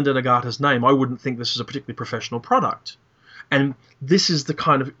didn't know Linda Nagata's name, I wouldn't think this is a particularly professional product. And this is the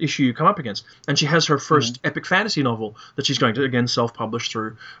kind of issue you come up against. And she has her first epic fantasy novel that she's going to, again, self-publish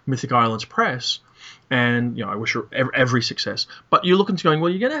through Mythic Islands Press. And, I wish her every success. But you're looking to going, well,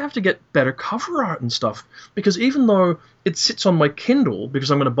 you're going to have to get better cover art and stuff. Because even though it sits on my Kindle, because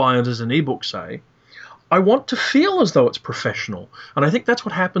I'm going to buy it as an ebook, say, I want to feel as though it's professional. And I think that's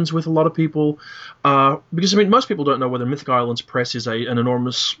what happens with a lot of people. Because, I mean, most people don't know whether Mythic Islands Press is an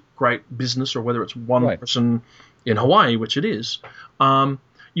enormous, great business or whether it's one person in Hawaii, which it is.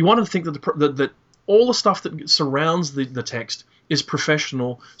 You want to think that that all the stuff that surrounds the text is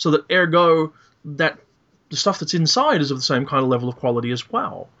professional, so that ergo that the stuff that's inside is of the same kind of level of quality as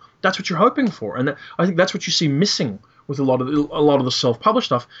well. That's what you're hoping for, and I think that's what you see missing with a lot of the self-published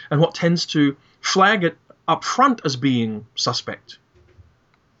stuff, and what tends to flag it up front as being suspect,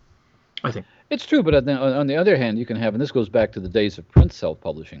 I think. It's true, but on the other hand, you can have, and this goes back to the days of print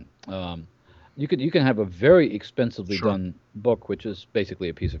self-publishing. You can have a very expensively done book, which is basically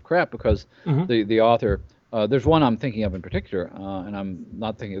a piece of crap because the author. There's one I'm thinking of in particular, and I'm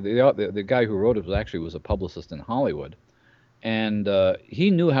not thinking the guy who wrote it was a publicist in Hollywood, and he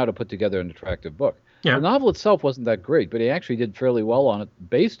knew how to put together an attractive book. Yeah. The novel itself wasn't that great, but he actually did fairly well on it,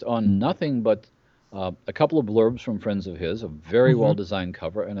 based on nothing but a couple of blurbs from friends of his, a very well-designed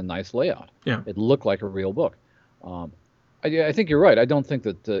cover, and a nice layout. Yeah. It looked like a real book. I think you're right. I don't think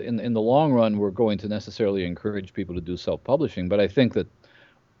that in the long run we're going to necessarily encourage people to do self-publishing, but I think that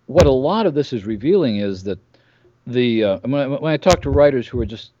what a lot of this is revealing is that when I talk to writers who are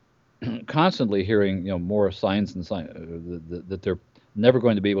just constantly hearing more science and science, that they're never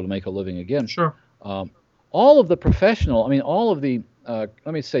going to be able to make a living again. Sure. All of the professional, all of the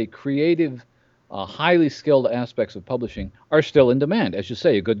let me say creative, highly skilled aspects of publishing are still in demand. As you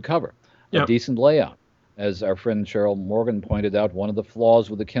say, a good cover, a decent layout. As our friend Cheryl Morgan pointed out, one of the flaws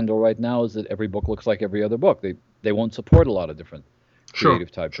with the Kindle right now is that every book looks like every other book. They won't support a lot of different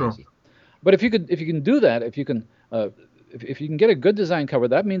creative typefaces. Sure. But if you can do that, if you can get a good design cover,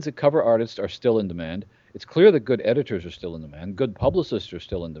 that means that cover artists are still in demand. it's clear that good editors are still in demand, good publicists are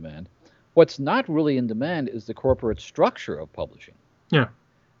still in demand. What's not really in demand is the corporate structure of publishing. Yeah.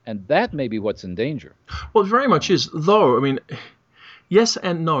 And that may be what's in danger. Well, it very much is. Though, I mean, yes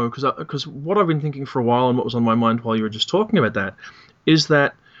and no, because what I've been thinking for a while and what was on my mind while you were just talking about that is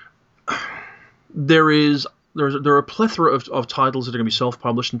that there are a plethora of titles that are going to be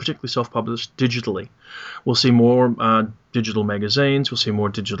self-published, and particularly self-published digitally. We'll see more digital magazines. We'll see more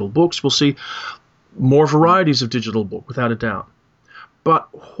digital books. We'll see more varieties of digital book, without a doubt.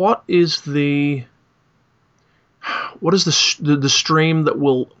 But what is the stream that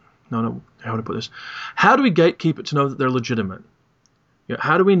will how to put this? How do we gatekeep it to know that they're legitimate?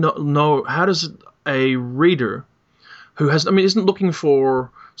 How do we know? How does a reader who isn't looking for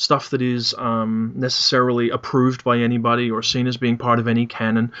stuff that is necessarily approved by anybody or seen as being part of any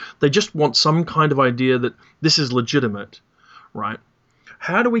canon? They just want some kind of idea that this is legitimate, right?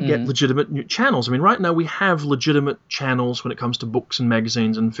 How do we get legitimate new channels? I mean, right now we have legitimate channels when it comes to books and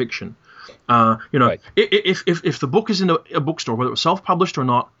magazines and fiction. Right. If the book is in a bookstore, whether it was self-published or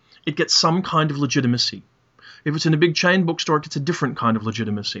not, it gets some kind of legitimacy. If it's in a big chain bookstore, it gets a different kind of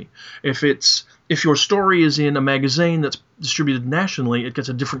legitimacy. If your story is in a magazine that's distributed nationally, it gets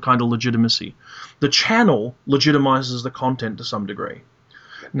a different kind of legitimacy. The channel legitimizes the content to some degree.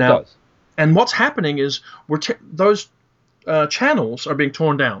 Now, it does. And what's happening is those channels are being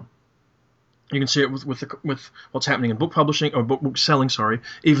torn down. You can see it with what's happening in book publishing or book selling.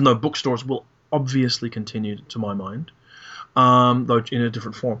 Even though bookstores will obviously continue, to my mind, though in a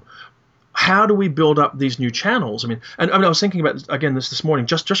different form. How do we build up these new channels? I was thinking about again this morning,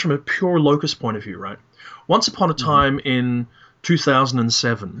 just from a pure locus point of view, right? Once upon a time in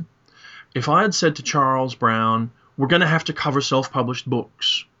 2007, if I had said to Charles Brown, we're going to have to cover self-published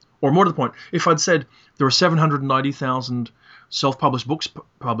books, or more to the point, if I'd said there are 790,000 self-published books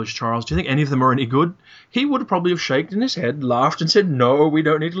published, Charles, do you think any of them are any good? He would probably have shaken his head, laughed, and said, no, we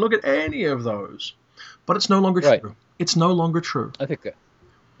don't need to look at any of those. But it's no longer true. It's no longer true. I think that.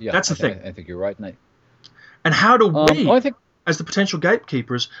 Yeah, that's the thing. I think you're right. And how do we, as the potential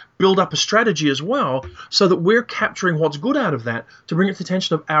gatekeepers, build up a strategy as well so that we're capturing what's good out of that to bring it to the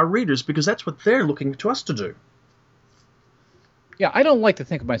attention of our readers, because that's what they're looking to us to do. Yeah, I don't like to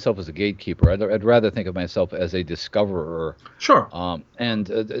think of myself as a gatekeeper. I'd rather think of myself as a discoverer. Sure. And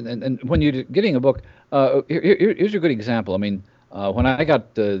when you're getting a book, here's a good example. When I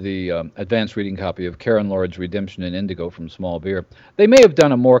got the advanced reading copy of Karen Lord's Redemption in Indigo from Small Beer, they may have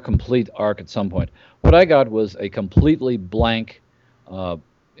done a more complete arc at some point. What I got was a completely blank, a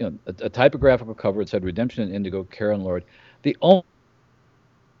typographical cover. It said Redemption in Indigo, Karen Lord. The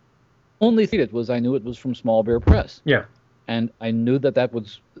only thing it was, I knew it was from Small Beer Press. Yeah. And I knew that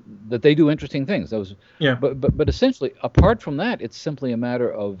they do interesting things. That was, yeah. But essentially, apart from that, it's simply a matter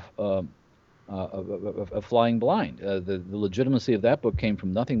of flying blind. The legitimacy of that book came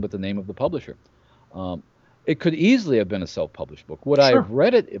from nothing but the name of the publisher. It could easily have been a self-published book. Would I have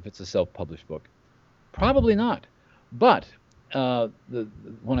read it if it's a self-published book? Probably not. But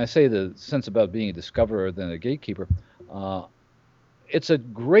when I say the sense about being a discoverer than a gatekeeper, it's a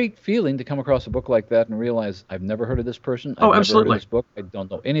great feeling to come across a book like that and realize I've never heard of this person. I've never heard of this book. I don't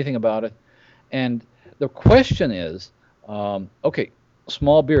know anything about it. And the question is, okay,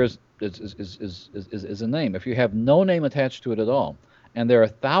 Small Beer is a name. If you have no name attached to it at all, and there are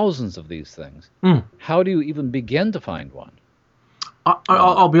thousands of these things, how do you even begin to find one?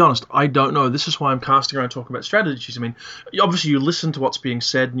 I'll be honest, I don't know. This is why I'm casting around talking about strategies. Obviously you listen to what's being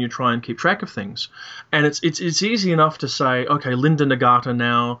said and you try and keep track of things. And it's easy enough to say, okay, Linda Nagata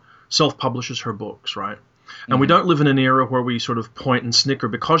now self-publishes her books, right? And we don't live in an era where we sort of point and snicker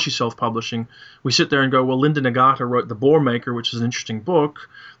because she's self-publishing. We sit there and go, well, Linda Nagata wrote The Boar Maker, which is an interesting book.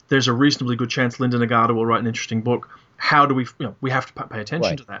 There's a reasonably good chance Linda Nagata will write an interesting book. How do we have to pay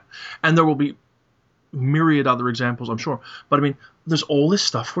attention to that. And there will be myriad other examples, I'm sure. But there's all this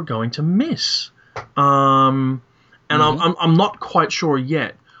stuff we're going to miss. And I'm not quite sure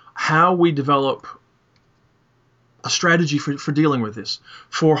yet how we develop a strategy for dealing with this,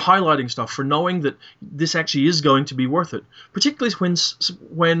 for highlighting stuff, for knowing that this actually is going to be worth it. Particularly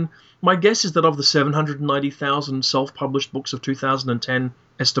when my guess is that of the 790,000 self-published books of 2010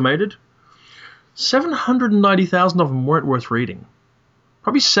 estimated, 790,000 of them weren't worth reading.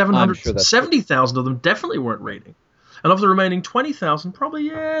 Probably 770,000 of them definitely weren't reading. And of the remaining 20,000, probably,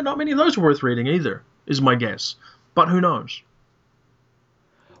 not many of those were worth reading either, is my guess. But who knows?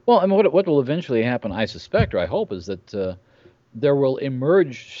 Well, what will eventually happen, I suspect, or I hope, is that there will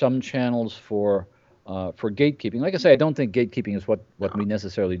emerge some channels for for gatekeeping. Like I say, I don't think gatekeeping is what we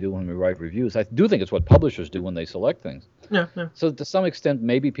necessarily do when we write reviews. I do think it's what publishers do when they select things. Yeah, yeah. So to some extent,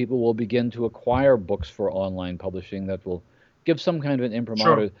 maybe people will begin to acquire books for online publishing that will give some kind of an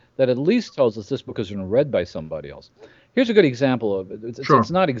imprimatur that at least tells us this book has been read by somebody else. Here's a good example of it.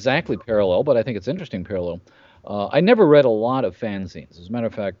 It's not exactly parallel, but I think it's interesting parallel. I never read a lot of fanzines. As a matter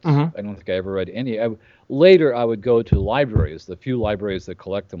of fact, I don't think I ever read any. Later, I would go to libraries, the few libraries that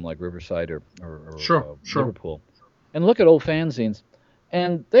collect them, like Riverside or Liverpool, and look at old fanzines,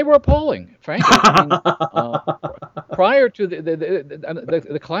 and they were appalling, frankly. I mean, prior to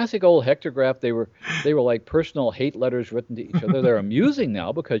the classic old hectograph, they were like personal hate letters written to each other. They're amusing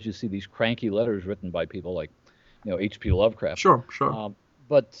now because you see these cranky letters written by people like, H.P. Lovecraft. Sure.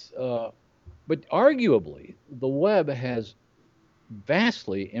 But arguably, the web has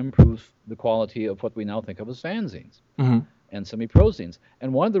vastly improved the quality of what we now think of as fanzines and semi-prozines.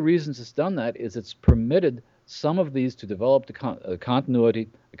 And one of the reasons it's done that is it's permitted some of these to develop the continuity,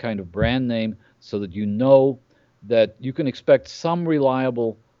 a kind of brand name, so that you know that you can expect some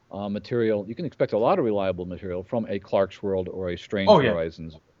reliable material. You can expect a lot of reliable material from a Clarkesworld or a Strange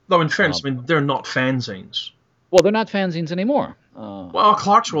Horizons. Though in fairness, I mean, they're not fanzines. Well, they're not fanzines anymore. Well,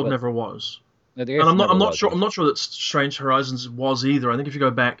 Clarkesworld never was. And I'm not sure that Strange Horizons was either. I think if you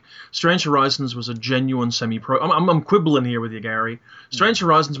go back, Strange Horizons was a genuine semi-pro. I'm quibbling here with you, Gary. Strange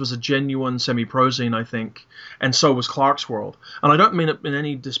Horizons was a genuine semi-prozine, I think, and so was Clarkesworld. And I don't mean it in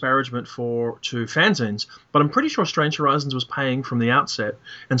any disparagement to fanzines, but I'm pretty sure Strange Horizons was paying from the outset,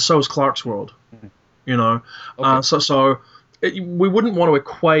 and so was Clarkesworld. So we wouldn't want to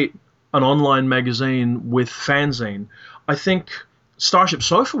equate an online magazine with fanzine. I think Starship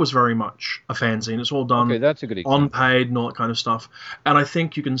Sofa was very much a fanzine. It's all done that's a good example. Unpaid and all that kind of stuff. And I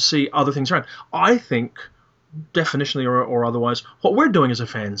think you can see other things around. I think, definitionally or otherwise, what we're doing is a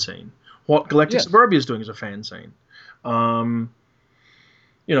fanzine. What Galactic Suburbia is doing is a fanzine. So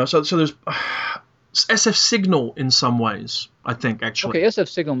there's SF Signal in some ways, I think, actually. Okay, SF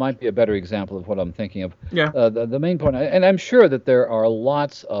Signal might be a better example of what I'm thinking of. Yeah. The main point, and I'm sure that there are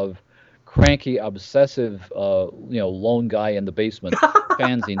lots of cranky, obsessive, lone guy in the basement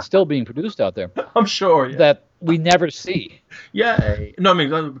fanzine still being produced out there. I'm sure, that we never see. Yeah. No, I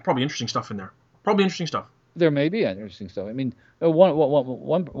mean, probably interesting stuff in there. There may be interesting stuff. I mean,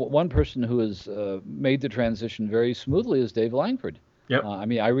 one person who has made the transition very smoothly is Dave Langford. Yep. I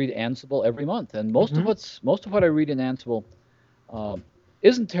mean, I read Ansible every month, and most of what I read in Ansible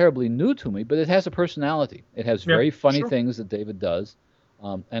isn't terribly new to me, but it has a personality. It has very funny things that David does.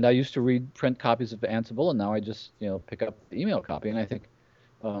 And I used to read print copies of Ansible, and now I just pick up the email copy, and I think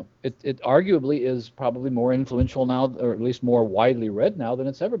it arguably is probably more influential now, or at least more widely read now than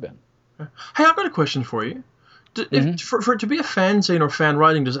it's ever been. Hey, I've got a question for you. For it to be a fanzine or fan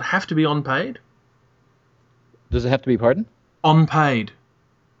writing, does it have to be unpaid? Does it have to be, pardon? Unpaid.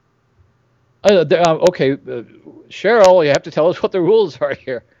 Okay, Cheryl, you have to tell us what the rules are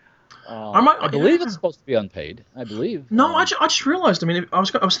here. I believe it's supposed to be unpaid. I believe. No, I just realized. I mean, I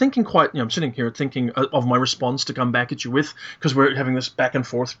was thinking quite. I'm sitting here thinking of my response to come back at you with, because we're having this back and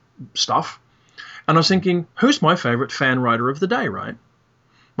forth stuff, and I was thinking, who's my favorite fan writer of the day? Right,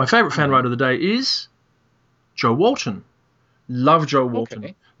 my favorite fan writer of the day is Jo Walton. Love Jo Walton.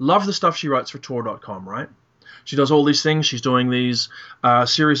 Okay. Love the stuff she writes for Tor.com. Right. She does all these things. She's doing these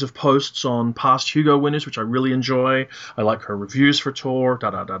series of posts on past Hugo winners, which I really enjoy. I like her reviews for Tor,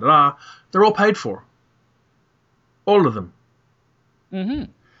 They're all paid for. All of them.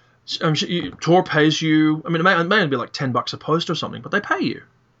 Tor pays you, I mean, it may only be like $10 a post or something, but they pay you.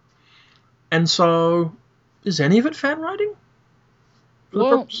 And so, is any of it fan writing? For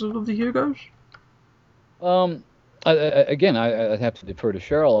the purposes of the Hugos? Again, I'd have to defer to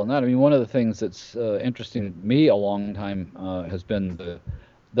Cheryl on that. I mean, one of the things that's interesting to me a long time has been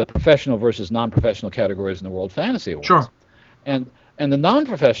the professional versus non-professional categories in the World Fantasy Awards. Sure. And the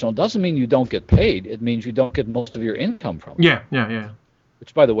non-professional doesn't mean you don't get paid. It means you don't get most of your income from it. Yeah.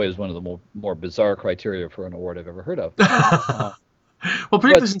 Which, by the way, is one of the more bizarre criteria for an award I've ever heard of. Well,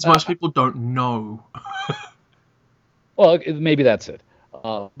 particularly since most people don't know. Well, maybe that's it.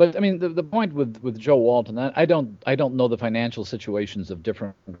 But I mean, the point with Jo Walton, I don't know the financial situations of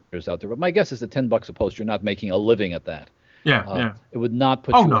different writers out there, but my guess is that $10 a post, you're not making a living at that. Yeah. It would not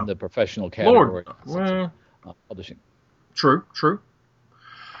put you in the professional category. Lord. Publishing. True.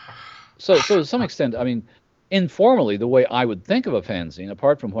 So to some extent, I mean, informally, the way I would think of a fanzine,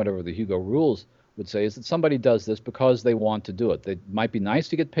 apart from whatever the Hugo rules would say, is that somebody does this because they want to do it. It might be nice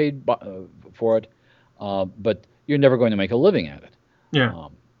to get paid for it, but you're never going to make a living at it. Yeah.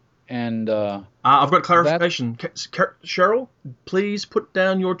 I've got clarification. Cheryl, please put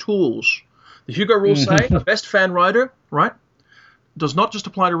down your tools. The Hugo rules say a best fan writer, right, does not just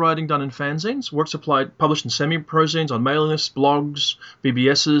apply to writing done in fanzines. Works published in semi-prozines, on mailing lists, blogs,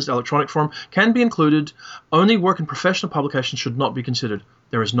 BBSs, electronic form, can be included. Only work in professional publications should not be considered.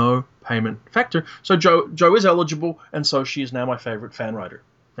 There is no payment factor. So Jo is eligible, and so she is now my favorite fan writer.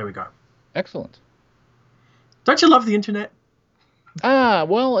 There we go. Excellent. Don't you love the internet?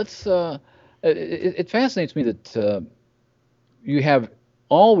 Well, it fascinates me that you have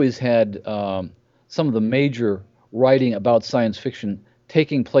always had some of the major writing about science fiction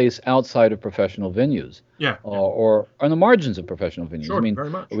taking place outside of professional venues. Yeah. Or on the margins of professional venues. Sure, I mean, very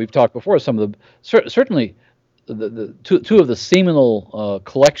much. We've talked before, some of the, certainly the two of the seminal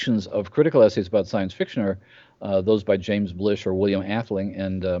collections of critical essays about science fiction are those by James Blish or William Atheling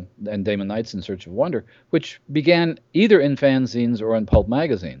and Damon Knight's In Search of Wonder, which began either in fanzines or in pulp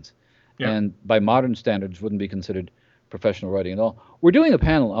magazines, and by modern standards wouldn't be considered professional writing at all. We're doing a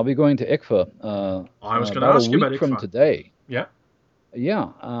panel. I'll be going to ICFA I was going to ask you about a week from ICFA. today. Yeah.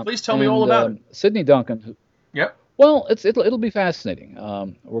 Yeah. Please tell me all about it. Sidney Duncan. Yep. Well, it'll be fascinating.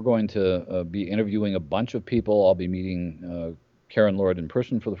 We're going to be interviewing a bunch of people. I'll be meeting Karen Lord in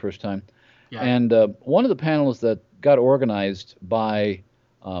person for the first time. Yeah. And one of the panels that got organized by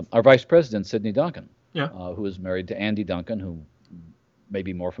our vice president, Sidney Duncan, who is married to Andy Duncan, who may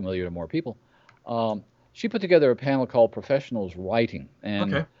be more familiar to more people. She put together a panel called Professionals Writing,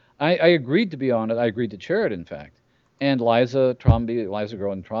 and I agreed to be on it. I agreed to chair it, in fact. And Liza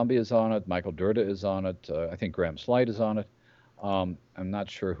Groen-Tromby is on it. Michael Durda is on it. I think Graham Slide is on it. I'm not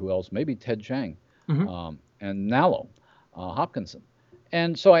sure who else. Maybe Ted Chiang, and Nalo Hopkinson.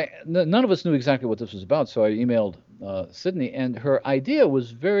 And so none of us knew exactly what this was about. So I emailed Sydney, and her idea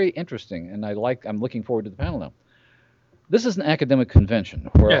was very interesting, and I'm looking forward to the panel now. This is an academic convention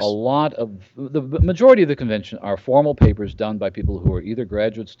where a lot of the majority of the convention are formal papers done by people who are either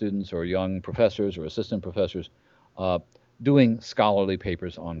graduate students or young professors or assistant professors doing scholarly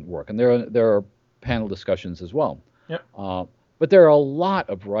papers on work. And there are panel discussions as well. Yep. But there are a lot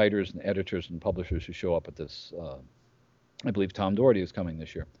of writers and editors and publishers who show up at this. I believe Tom Doherty is coming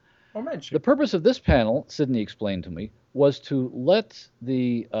this year. Oh, man. The purpose of this panel, Sydney explained to me, was to let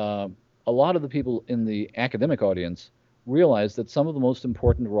a lot of the people in the academic audience realize that some of the most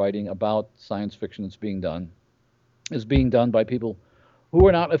important writing about science fiction that's being done is being done by people who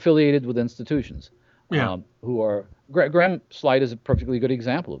are not affiliated with institutions. Who are Graham Slide is a perfectly good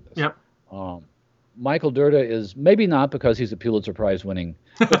example of this. Yep. Michael Durda is maybe not because he's a Pulitzer Prize winning,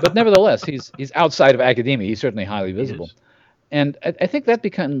 but nevertheless he's outside of academia. He's certainly highly visible, and I think that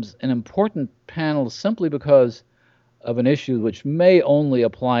becomes an important panel simply because of an issue which may only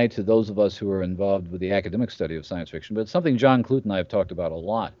apply to those of us who are involved with the academic study of science fiction, but it's something John Clute and I have talked about a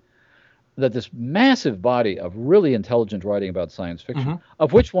lot. That this massive body of really intelligent writing about science fiction,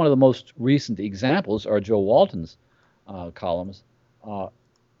 of which one of the most recent examples are Joe Walton's columns,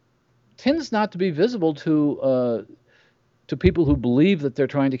 tends not to be visible to people who believe that they're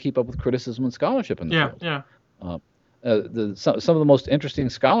trying to keep up with criticism and scholarship in the field. Some of the most interesting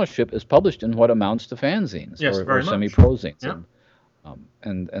scholarship is published in what amounts to fanzines or semi-prozines.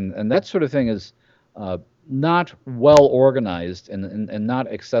 And that sort of thing is not well organized and not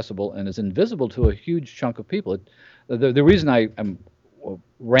accessible and is invisible to a huge chunk of people. The reason I'm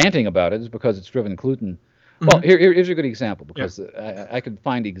ranting about it is because it's driven Clute. Well, here's a good example, because I could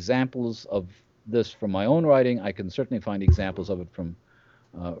find examples of this from my own writing. I can certainly find examples of it from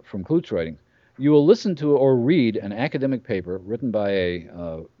Clute's writing. You will listen to or read an academic paper written by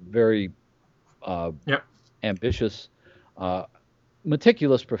a very ambitious,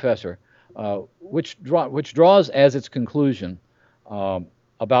 meticulous professor, which draws as its conclusion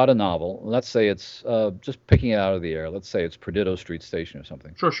about a novel. Let's say it's just picking it out of the air. Let's say it's Perdido Street Station or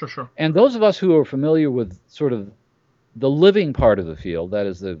something. Sure. And those of us who are familiar with sort of the living part of the field, that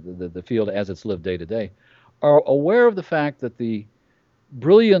is the field as it's lived day to day, are aware of the fact that the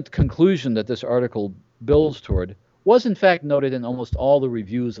brilliant conclusion that this article builds toward was in fact noted in almost all the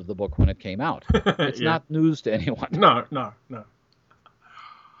reviews of the book when it came out. It's not news to anyone. No.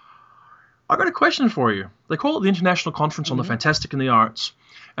 I've got a question for you. They call it the International Conference on the Fantastic and the Arts,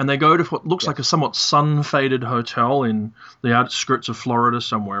 and they go to what looks like a somewhat sun-faded hotel in the outskirts of Florida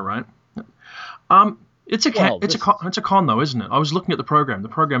somewhere, right? It's a con though, isn't it? I was looking at the program. The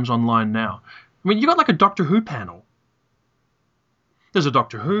program's online now. I mean, you got like a Doctor Who panel. There's a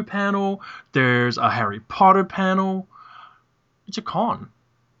Doctor Who panel. There's a Harry Potter panel. It's a con.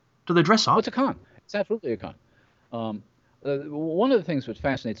 Do they dress up? It's a con. It's absolutely a con. One of the things which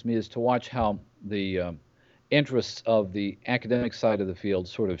fascinates me is to watch how the interests of the academic side of the field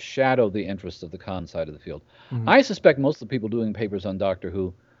sort of shadow the interests of the con side of the field. I suspect most of the people doing papers on Doctor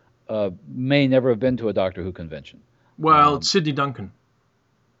Who may never have been to a Doctor Who convention. Well, it's Sidney Duncan.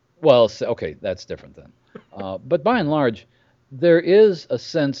 Well, okay, that's different then. But by and large, there is a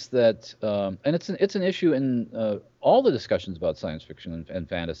sense that, and it's an issue in all the discussions about science fiction and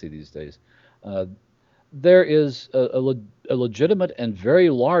fantasy these days. There is a legitimate and very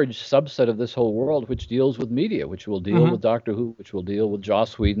large subset of this whole world which deals with media, which will deal with Doctor Who, which will deal with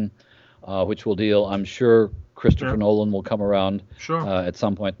Joss Whedon, which will deal, I'm sure Christopher Nolan will come around at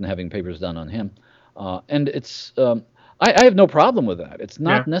some point and having papers done on him. And it's, I have no problem with that. It's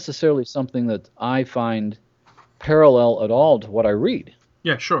not necessarily something that I find parallel at all to what I read.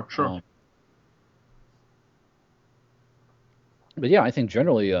 Yeah, sure. But yeah, I think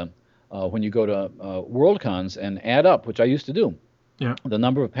generally when you go to Worldcons and add up, which I used to do, the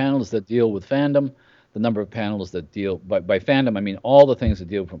number of panels that deal with fandom, the number of panels that deal, by fandom I mean all the things that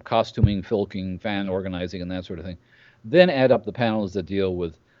deal from costuming, filking, fan organizing, and that sort of thing, then add up the panels that deal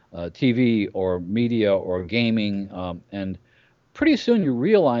with TV or media or gaming, and pretty soon you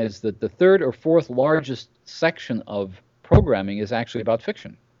realize that the third or fourth largest section of programming is actually about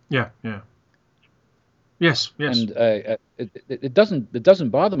fiction. Yes. And it doesn't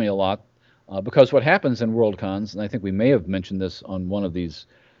bother me a lot because what happens in Worldcons, and I think we may have mentioned this on one of these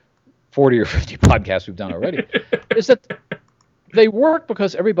 40 or 50 podcasts we've done already, is that they work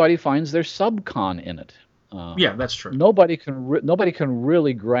because everybody finds their subcon in it. Yeah, that's true. Nobody can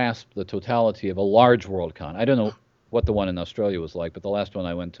really grasp the totality of a large Worldcon. I don't know what the one in Australia was like, but the last one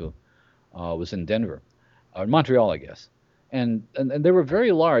I went to was in Denver, or Montreal, I guess. And they were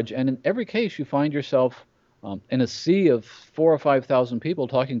very large, and in every case you find yourself in a sea of 4,000 or 5,000 people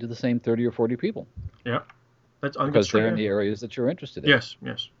talking to the same 30 or 40 people. Yeah, because they're in the areas that you're interested in. Yes.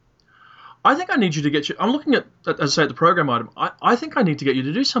 I think I need you to get you. I'm looking at, as I say, the program item. I think I need to get you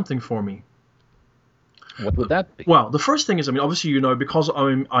to do something for me. What would that be? Well, the first thing is, I mean, obviously, because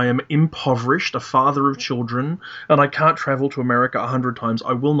I am impoverished, a father of children, and I can't travel to America 100 times,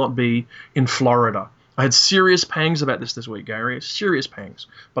 I will not be in Florida. I had serious pangs about this week, Gary. Serious pangs.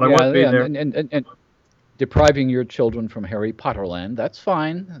 But I won't be there. And depriving your children from Harry Potter land, that's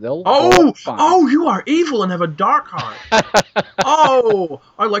fine. They'll fine. Oh, you are evil and have a dark heart.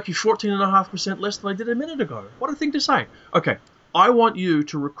 I like you 14.5% less than I did a minute ago. What a thing to say. Okay, I want you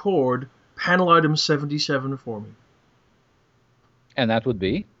to record panel item 77 for me. And that would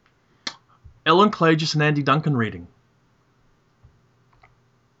be? Ellen Klages and Andy Duncan reading.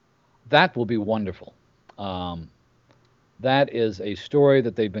 That will be wonderful. That is a story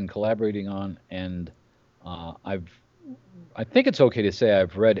that they've been collaborating on, and I think it's okay to say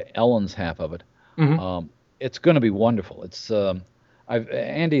I've read Ellen's half of it. It's going to be wonderful. It's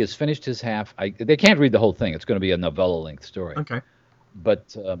Andy has finished his half. They can't read the whole thing. It's going to be a novella-length story. Okay.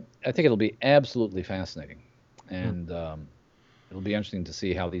 But I think it'll be absolutely fascinating, and it'll be interesting to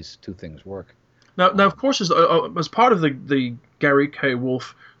see how these two things work. Now, of course, as part of the Gary K.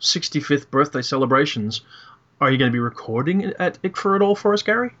 Wolfe 65th birthday celebrations, are you going to be recording at ICFA at all for us,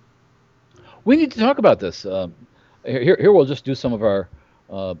 Gary? We need to talk about this. Here we'll just do some of our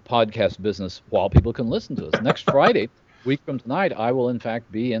podcast business while people can listen to us. Next Friday, week from tonight, I will in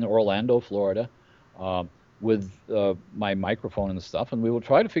fact be in Orlando, Florida, with my microphone and stuff, and we will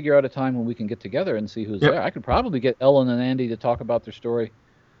try to figure out a time when we can get together and see who's there. I could probably get Ellen and Andy to talk about their story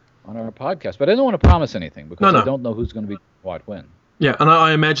on our podcast, but I don't want to promise anything because I don't know who's going to be what when. Yeah, and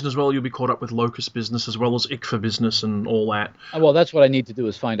I imagine as well you'll be caught up with Locust business as well as ICFA business and all that. Well, that's what I need to do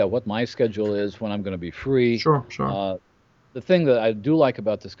is find out what my schedule is, when I'm going to be free. Sure. The thing that I do like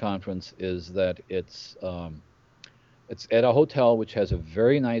about this conference is that it's at a hotel which has a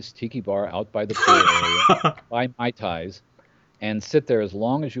very nice tiki bar out by the pool area, by Mai Tais, and sit there as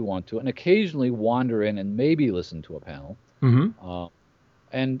long as you want to, and occasionally wander in and maybe listen to a panel.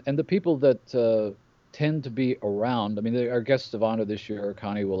 And the people that tend to be around, I mean, our guests of honor this year are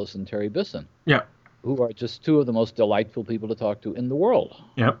Connie Willis and Terry Bisson, who are just two of the most delightful people to talk to in the world.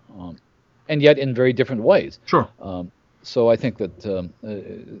 And yet in very different ways. Sure. So I think that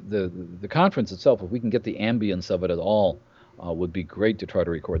the conference itself, if we can get the ambience of it at all, would be great to try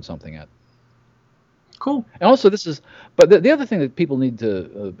to record something at. Cool. And also but the other thing that people need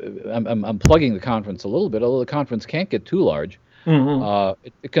to, I'm plugging the conference a little bit, although the conference can't get too large.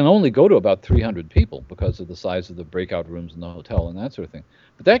 It can only go to about 300 people because of the size of the breakout rooms in the hotel and that sort of thing.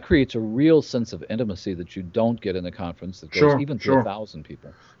 But that creates a real sense of intimacy that you don't get in a conference that goes even to 1,000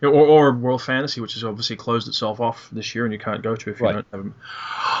 people. Or World Fantasy, which has obviously closed itself off this year and you can't go to if you don't have them.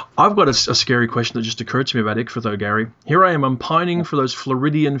 I've got a scary question that just occurred to me about ICFA, though, Gary. Here I am, I'm pining for those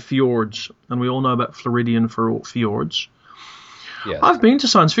Floridian fjords, and we all know about Floridian fjords. Yes. I've been to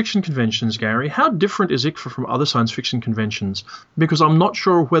science fiction conventions, Gary. How different is ICFA from other science fiction conventions? Because I'm not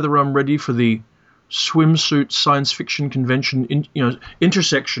sure whether I'm ready for the swimsuit science fiction convention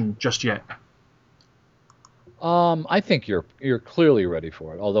intersection just yet. I think you're clearly ready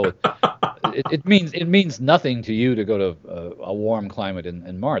for it. Although it means nothing to you to go to a warm climate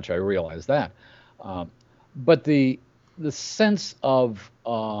in March. I realize that, but the sense of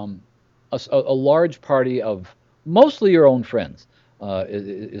a large party of mostly your own friends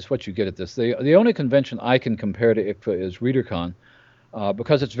is what you get at this. The only convention I can compare to ICFA is ReaderCon.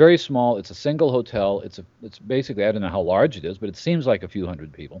 Because it's very small, it's a single hotel. It's basically, I don't know how large it is, but it seems like a few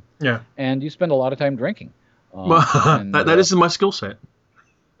hundred people. Yeah. And you spend a lot of time drinking. Well, that isn't my skill set.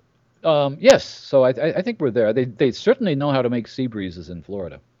 Yes, so I think we're there. They certainly know how to make sea breezes in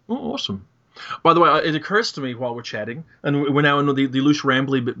Florida. Oh, awesome. By the way, it occurs to me while we're chatting, and we're now in the loose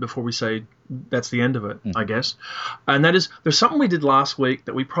rambly bit before we say that's the end of it, I guess. And that is, there's something we did last week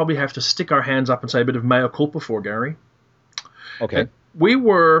that we probably have to stick our hands up and say a bit of mea culpa for, Gary. Okay. We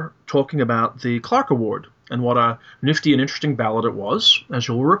were talking about the Clark Award and what a nifty and interesting ballot it was, as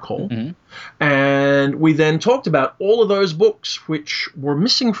you'll recall. Mm-hmm. And we then talked about all of those books which were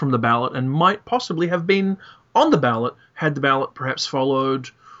missing from the ballot and might possibly have been on the ballot had the ballot perhaps followed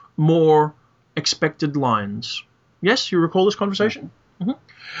more expected lines. Yes, you recall this conversation? Mm-hmm.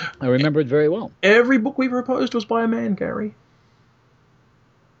 I remember it very well. Every book we proposed was by a man, Gary.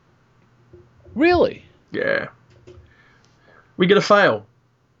 Really? Yeah. We get a fail.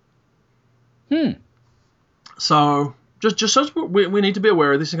 So just so we need to be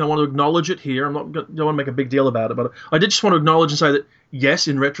aware of this thing. I want to acknowledge it here. Don't want to make a big deal about it, but I did just want to acknowledge and say that yes,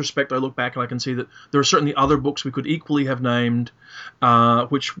 in retrospect, I look back and I can see that there are certainly other books we could equally have named,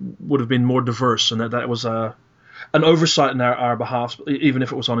 which would have been more diverse, and that was an oversight on our behalf, even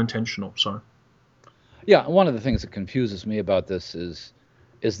if it was unintentional. So. Yeah, one of the things that confuses me about this is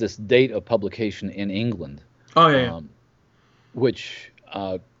this date of publication in England. Oh yeah. Which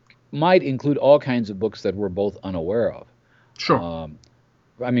might include all kinds of books that we're both unaware of. Sure.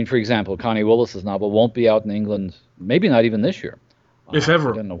 I mean, for example, Connie Willis's novel won't be out in England, maybe not even this year. If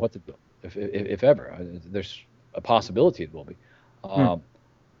ever. I don't know what to do. If ever. There's a possibility it will be.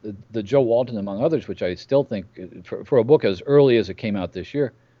 The Joe Walton, among others, which I still think, for a book as early as it came out this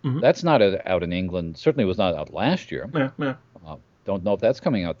year, that's not out in England. Certainly was not out last year. Yeah. Don't know if that's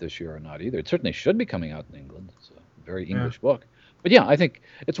coming out this year or not either. It certainly should be coming out in England. It's a very English book. But yeah, I think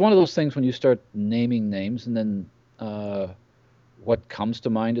it's one of those things when you start naming names and then what comes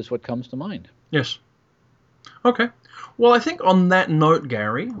to mind is what comes to mind. Yes. Okay. Well, I think on that note,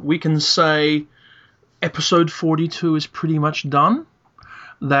 Gary, we can say episode 42 is pretty much done.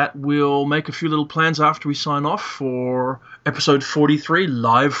 That we'll make a few little plans after we sign off for episode 43,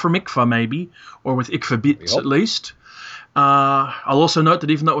 live from ICFA maybe, or with ICFA bits at least. I'll also note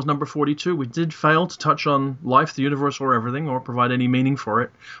that even though it was number 42, we did fail to touch on life, the universe, or everything, or provide any meaning for it.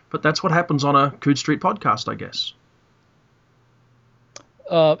 But that's what happens on a Coode Street podcast, I guess.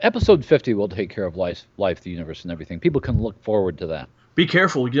 Episode 50 will take care of life, the universe, and everything. People can look forward to that. Be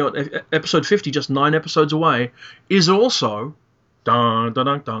careful. You know, episode 50, just 9 episodes away, is also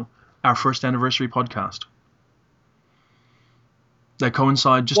our first anniversary podcast. They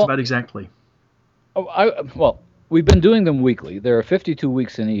coincide just about exactly. We've been doing them weekly. There are 52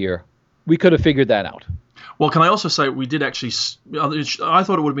 weeks in a year. We could have figured that out. Well, can I also say we did actually? I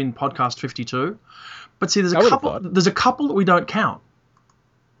thought it would have been podcast 52, but see, there's a couple that we don't count.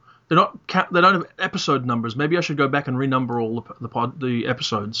 They don't have episode numbers. Maybe I should go back and renumber all the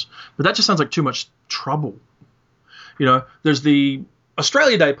episodes. But that just sounds like too much trouble. You know, there's the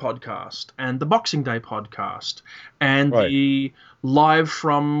Australia Day podcast and the Boxing Day podcast and the Live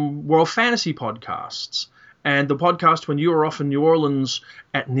from World Fantasy podcasts. And the podcast when you were off in New Orleans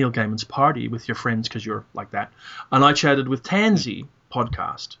at Neil Gaiman's party with your friends because you're like that. And I chatted with Tansy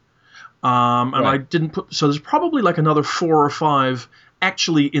podcast. And I didn't put... So there's probably like another 4 or 5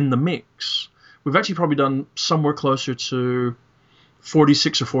 actually in the mix. We've actually probably done somewhere closer to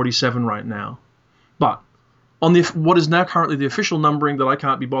 46 or 47 right now. But on what is now currently the official numbering that I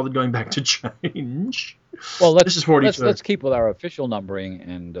can't be bothered going back to change. Well, this is 42. Let's keep with our official numbering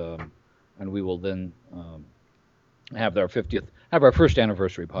and we will then have our 50th, have our first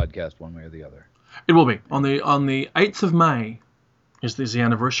anniversary podcast one way or the other. It will be on the 8th of May is the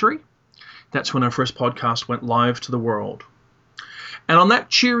anniversary. That's when our first podcast went live to the world. And on that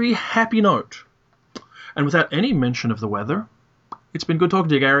cheery, happy note, and without any mention of the weather, it's been good talking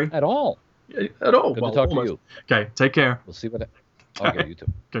to you, Gary. At all. Good to talk to you. Okay, take care. We'll see what. Okay, you too.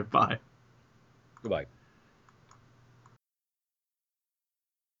 Okay, bye. Goodbye.